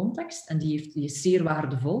dergelijke context, en die is zeer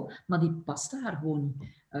waardevol, maar die paste haar gewoon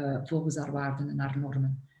niet volgens haar waarden en haar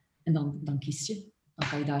normen. En dan kies je. Dan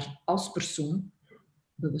kan je daar als persoon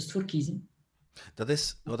bewust voor kiezen. Dat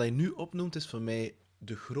is, wat hij nu opnoemt, is voor mij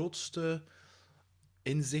de grootste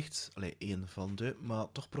inzicht, één van de,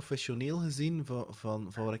 maar toch professioneel gezien,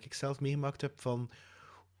 van wat ik zelf meegemaakt heb, van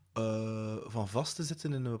vast te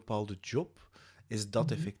zitten in een bepaalde job, is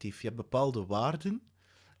dat effectief. Je hebt bepaalde waarden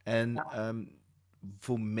en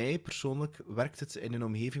voor mij persoonlijk werkt het in een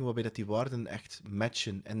omgeving waarbij dat die waarden echt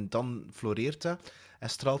matchen. En dan floreert dat en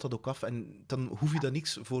straalt dat ook af en dan hoef je daar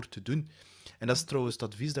niks voor te doen. En dat is trouwens het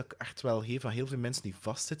advies dat ik echt wel geef aan heel veel mensen die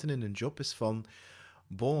vastzitten in een job, is van...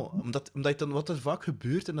 omdat je dan, wat er vaak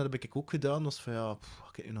gebeurt, en dat heb ik ook gedaan, was van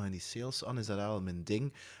kijk nu nog in die sales aan, is dat al mijn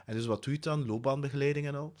ding? En dus wat doe je dan? Loopbaanbegeleiding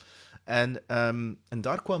en al. En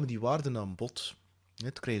daar kwamen die waarden aan bod.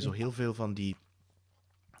 Dan krijg je zo heel veel van die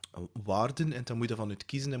waarden, en dan moet je ervan uit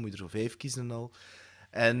kiezen, en moet je er zo 5 kiezen en al.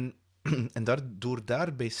 En door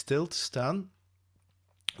daarbij stil te staan,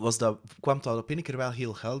 kwam dat op een keer wel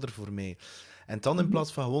heel helder voor mij. En dan in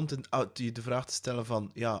plaats van gewoon de vraag te stellen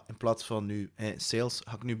van, in plaats van nu sales,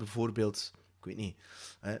 ga ik nu bijvoorbeeld, ik weet niet,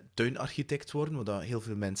 tuinarchitect worden, wat heel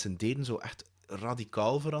veel mensen deden, zo echt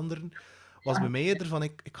radicaal veranderen, was bij mij eerder van,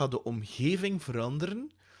 ik ga de omgeving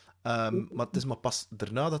veranderen, maar het is maar pas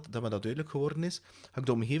daarna dat me dat duidelijk geworden is, ga ik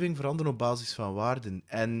de omgeving veranderen op basis van waarden.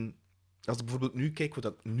 En als ik bijvoorbeeld nu kijk, wat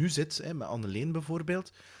ik nu zit, met Anneleen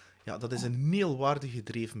bijvoorbeeld, ja, dat is een heel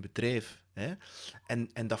waardegedreven bedrijf. Hè?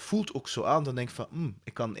 En dat voelt ook zo aan. Dan denk ik van,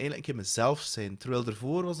 ik kan eigenlijk een keer mezelf zijn. Terwijl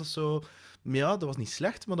ervoor was dat zo... Ja, dat was niet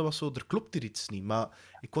slecht, maar dat was zo... Er klopt er iets niet. Maar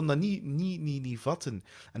ik kon dat niet vatten.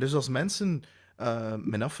 En dus als mensen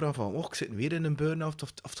me afvragen van... ik zit weer in een burn-out,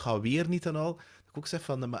 of het gaat weer niet en al. Dat ik ook zeg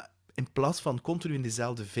van... Maar in plaats van continu in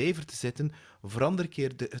dezelfde vijver te zitten, verander een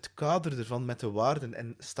keer het kader ervan met de waarden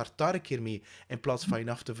en start daar een keer mee. In plaats van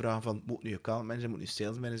je af te vragen van, moet nu accountmanager zijn, moet nu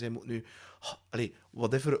salesmanager zijn, moet nu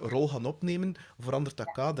whatever rol gaan opnemen, verandert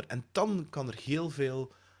dat kader. En dan kan er heel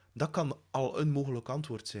veel... Dat kan al een mogelijk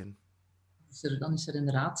antwoord zijn. Dan is er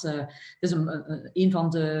inderdaad... het is een van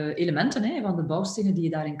de elementen, van de bouwstenen die je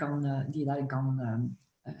daarin kan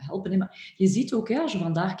helpen. Maar je ziet ook, als je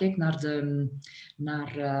vandaag kijkt naar de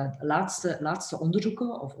laatste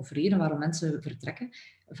onderzoeken of redenen waarom mensen vertrekken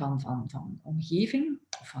van omgeving,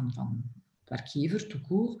 of van werkgever, tout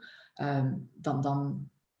court, dan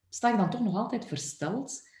sta ik dan toch nog altijd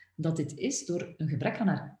versteld dat dit is door een gebrek aan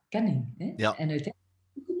erkenning. Hè? Ja. En uiteindelijk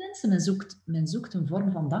men zoekt een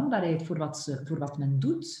vorm van dankbaarheid voor wat men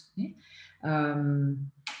doet. Hè?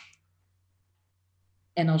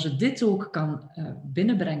 En als je dit ook kan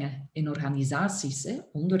binnenbrengen in organisaties,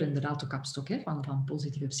 onder inderdaad de kapstok van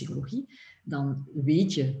positieve psychologie, dan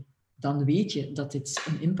weet je dat dit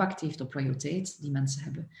een impact heeft op loyaliteit die mensen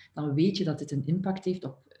hebben. Dan weet je dat dit een impact heeft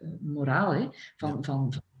op moraal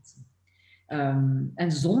van mensen.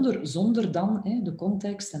 En zonder dan de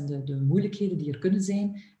context en de moeilijkheden die er kunnen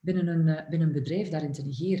zijn binnen een bedrijf daarin te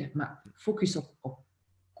negeren. Maar focus op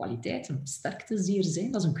kwaliteit en sterkte zeer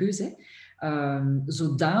zijn, dat is een keuze.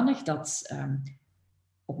 Zodanig dat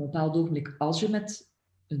op een bepaald ogenblik, als je met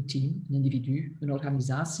een team, een individu, een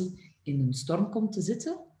organisatie in een storm komt te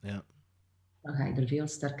zitten, dan ga je er veel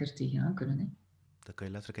sterker tegenaan kunnen. Hè. Dan kan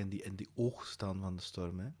je letterlijk in die oog staan van de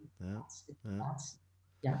storm. Hè?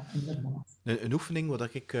 Ja, inderdaad. Een oefening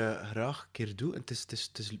wat ik graag een keer doe, en het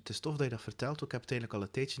is tof dat je dat vertelt, ik heb het eigenlijk al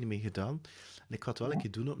een tijdje niet meer gedaan, en ik ga het wel een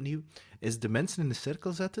keer doen opnieuw, is de mensen in de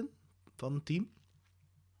cirkel zetten van een team,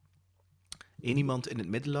 één iemand in het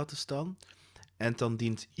midden laten staan, en dan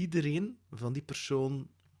dient iedereen van die persoon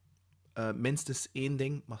minstens 1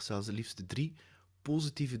 ding, mag zelfs de liefste 3,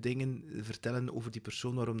 positieve dingen vertellen over die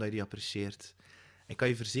persoon, waarom dat je die apprecieert. Ik kan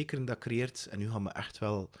je verzekeren, dat creëert, en nu gaan we echt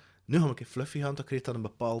wel... Nu ga ik in fluffy gaan, dat creëert dan een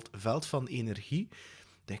bepaald veld van energie.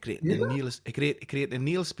 Ik creëer een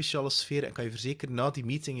hele speciale sfeer, en kan je verzekeren, na die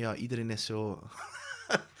meeting, iedereen is zo...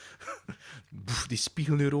 die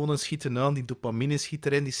spiegelneuronen schieten aan, die dopamine schiet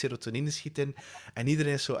erin, die serotonine schiet in, en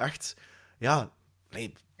iedereen is zo echt...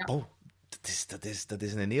 Dat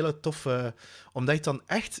is een hele toffe... Omdat je dan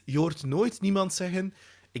echt... Je hoort nooit niemand zeggen...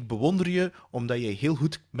 Ik bewonder je omdat je heel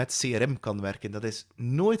goed met CRM kan werken. Dat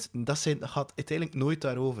gaat uiteindelijk nooit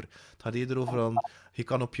daarover. Het gaat eerder over aan, je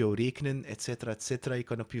kan op jou rekenen, et cetera, je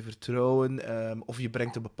kan op je vertrouwen, of je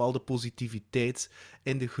brengt een bepaalde positiviteit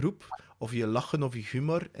in de groep, of je lachen of je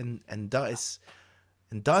humor, en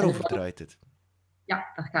daarover draait het. Ja,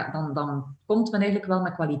 dan komt men eigenlijk wel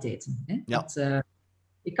met kwaliteiten. Hè? Ja.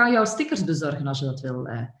 Ik kan jou stickers bezorgen als je dat wil,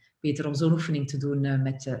 Peter, om zo'n oefening te doen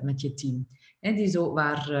met je team. Die zo,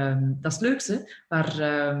 dat is het leukste,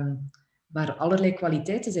 waar allerlei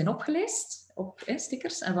kwaliteiten zijn opgelijst op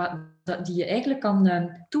stickers, en die je eigenlijk kan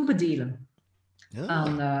toebedelen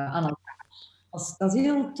aan elkaar. Dat is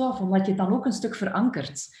heel tof, omdat je het dan ook een stuk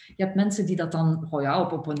verankert. Je hebt mensen die dat dan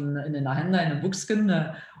op een agenda, in een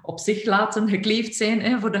boekje op zich laten gekleefd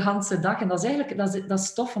zijn voor de hele dag. En dat is eigenlijk dat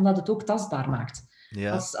is tof, omdat het ook tastbaar maakt.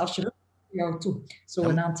 Ja. Als je jou toe, zo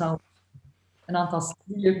een aantal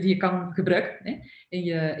die je kan gebruiken in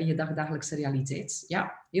je dagdagelijkse realiteit.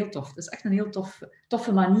 Ja, heel tof. Het is echt een heel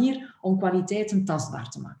toffe manier om kwaliteiten tastbaar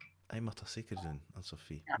te maken. Je mag dat zeker doen,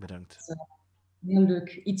 Anne-Sophie. Ja, Bedankt. Het is heel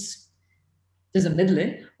leuk iets. Het is een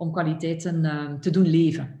middel om kwaliteiten te doen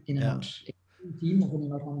leven in een team of in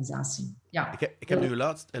een organisatie. Ja. Ik heb nu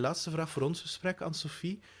een laatste vraag voor ons gesprek,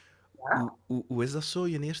 Anne-Sophie. Ja? Hoe is dat zo,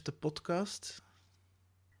 je eerste podcast?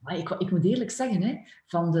 Maar ik moet eerlijk zeggen,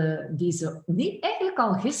 eigenlijk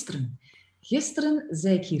al gisteren. Gisteren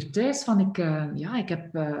zei ik hier thuis van, ik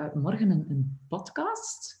heb morgen een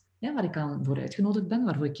podcast waar ik aan voor uitgenodigd ben,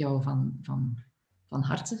 waarvoor ik jou van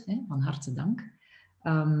harte dank.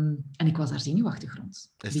 En ik was daar zenuwachtig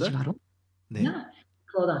rond. Weet je waarom? Nee. Ja,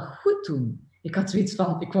 ik wou dat goed doen. Ik had zoiets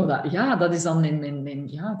van, dat is dan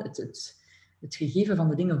het gegeven van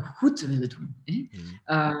de dingen goed te willen doen. Hè.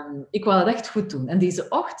 Ik wou dat echt goed doen. En deze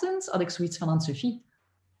ochtend had ik zoiets van, Anne-Sophie,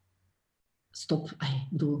 stop. Ik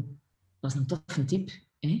bedoel, dat is een toffe tip.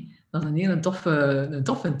 Hè. Dat is een hele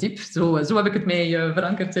toffe tip. Zo heb ik het mij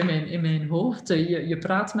verankerd in mijn hoofd. Je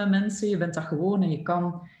praat met mensen, je bent dat gewoon en je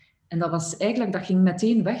kan En dat ging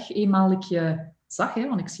meteen weg, eenmaal ik je zag, hè,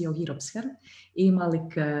 want ik zie jou hier op het scherm. Eenmaal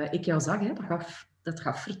ik jou zag, hè, dat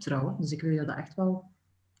gaf vertrouwen. Dus ik wil je dat echt wel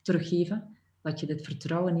teruggeven. Dat je dit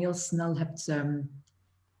vertrouwen heel snel hebt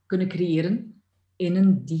kunnen creëren in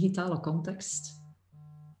een digitale context.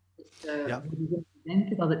 Dus, voor die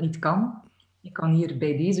denken dat het niet kan, ik kan hier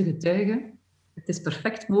bij deze getuigen. Het is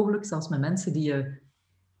perfect mogelijk, zelfs met mensen die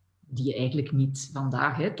je eigenlijk niet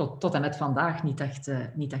vandaag, hè, tot en met vandaag,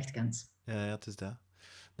 niet echt kent. Ja, het is dat.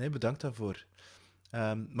 Nee, bedankt daarvoor.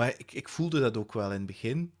 Maar ik voelde dat ook wel in het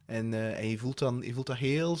begin. En je voelt dat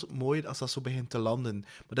heel mooi als dat zo begint te landen.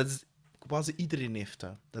 Maar dat is... Quasi iedereen heeft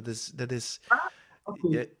dat. Dat is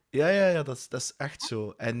Okay. ja, dat is echt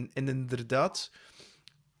zo. En inderdaad,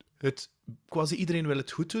 quasi iedereen wil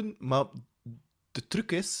het goed doen, maar de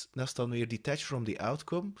truc is, dat is dan weer detach from the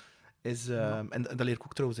outcome, en dat leer ik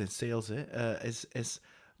ook trouwens in sales, hè, is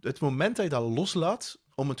het moment dat je dat loslaat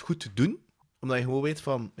om het goed te doen, omdat je gewoon weet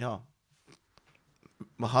van, ja,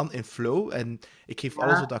 we gaan in flow en ik geef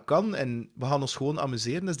alles wat ik kan en we gaan ons gewoon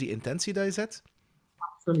amuseren, dat is die intentie dat je zet.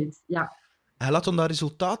 Absoluut, ja. En laat dan dat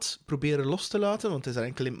resultaat proberen los te laten, want het is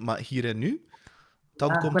enkel maar hier en nu.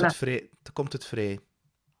 Dan komt het vrij.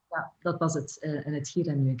 Ja, dat was het. En het hier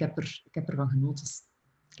en nu. Ik heb ervan genoten.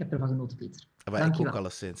 Ik heb ervan genoten, Peter. Maar ik ook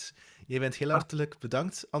alleszins. Jij bent heel hartelijk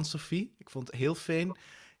bedankt, Anne-Sophie. Ik vond het heel fijn.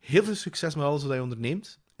 Heel veel succes met alles wat je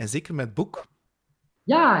onderneemt. En zeker met het boek.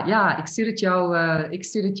 Ja, ik stuur het jou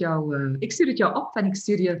op en ik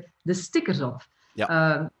stuur je de stickers op.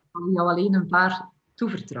 Ja. Ik kan jou alleen een paar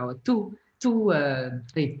toevertrouwen.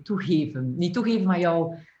 Toegeven. Niet toegeven, maar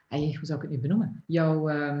jou... hoe zou ik het nu benoemen?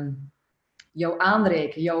 Jou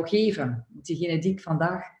aanreiken, jou geven. Diegene die ik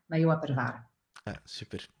vandaag met jou heb ervaren. Ja,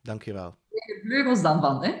 super, dankjewel. De vleugels dan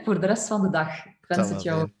van, hè, voor de rest van de dag. Ik wens het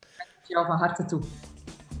jou van harte toe.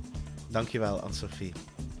 Dankjewel, Anne-Sophie.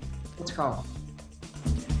 Tot gauw.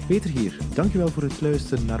 Peter hier. Dankjewel voor het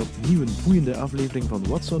luisteren naar opnieuw een boeiende aflevering van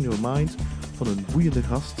What's on Your Mind van een boeiende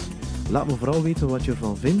gast. Laat me vooral weten wat je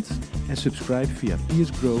ervan vindt en subscribe via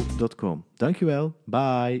piercegrow.com. Dankjewel.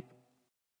 Bye.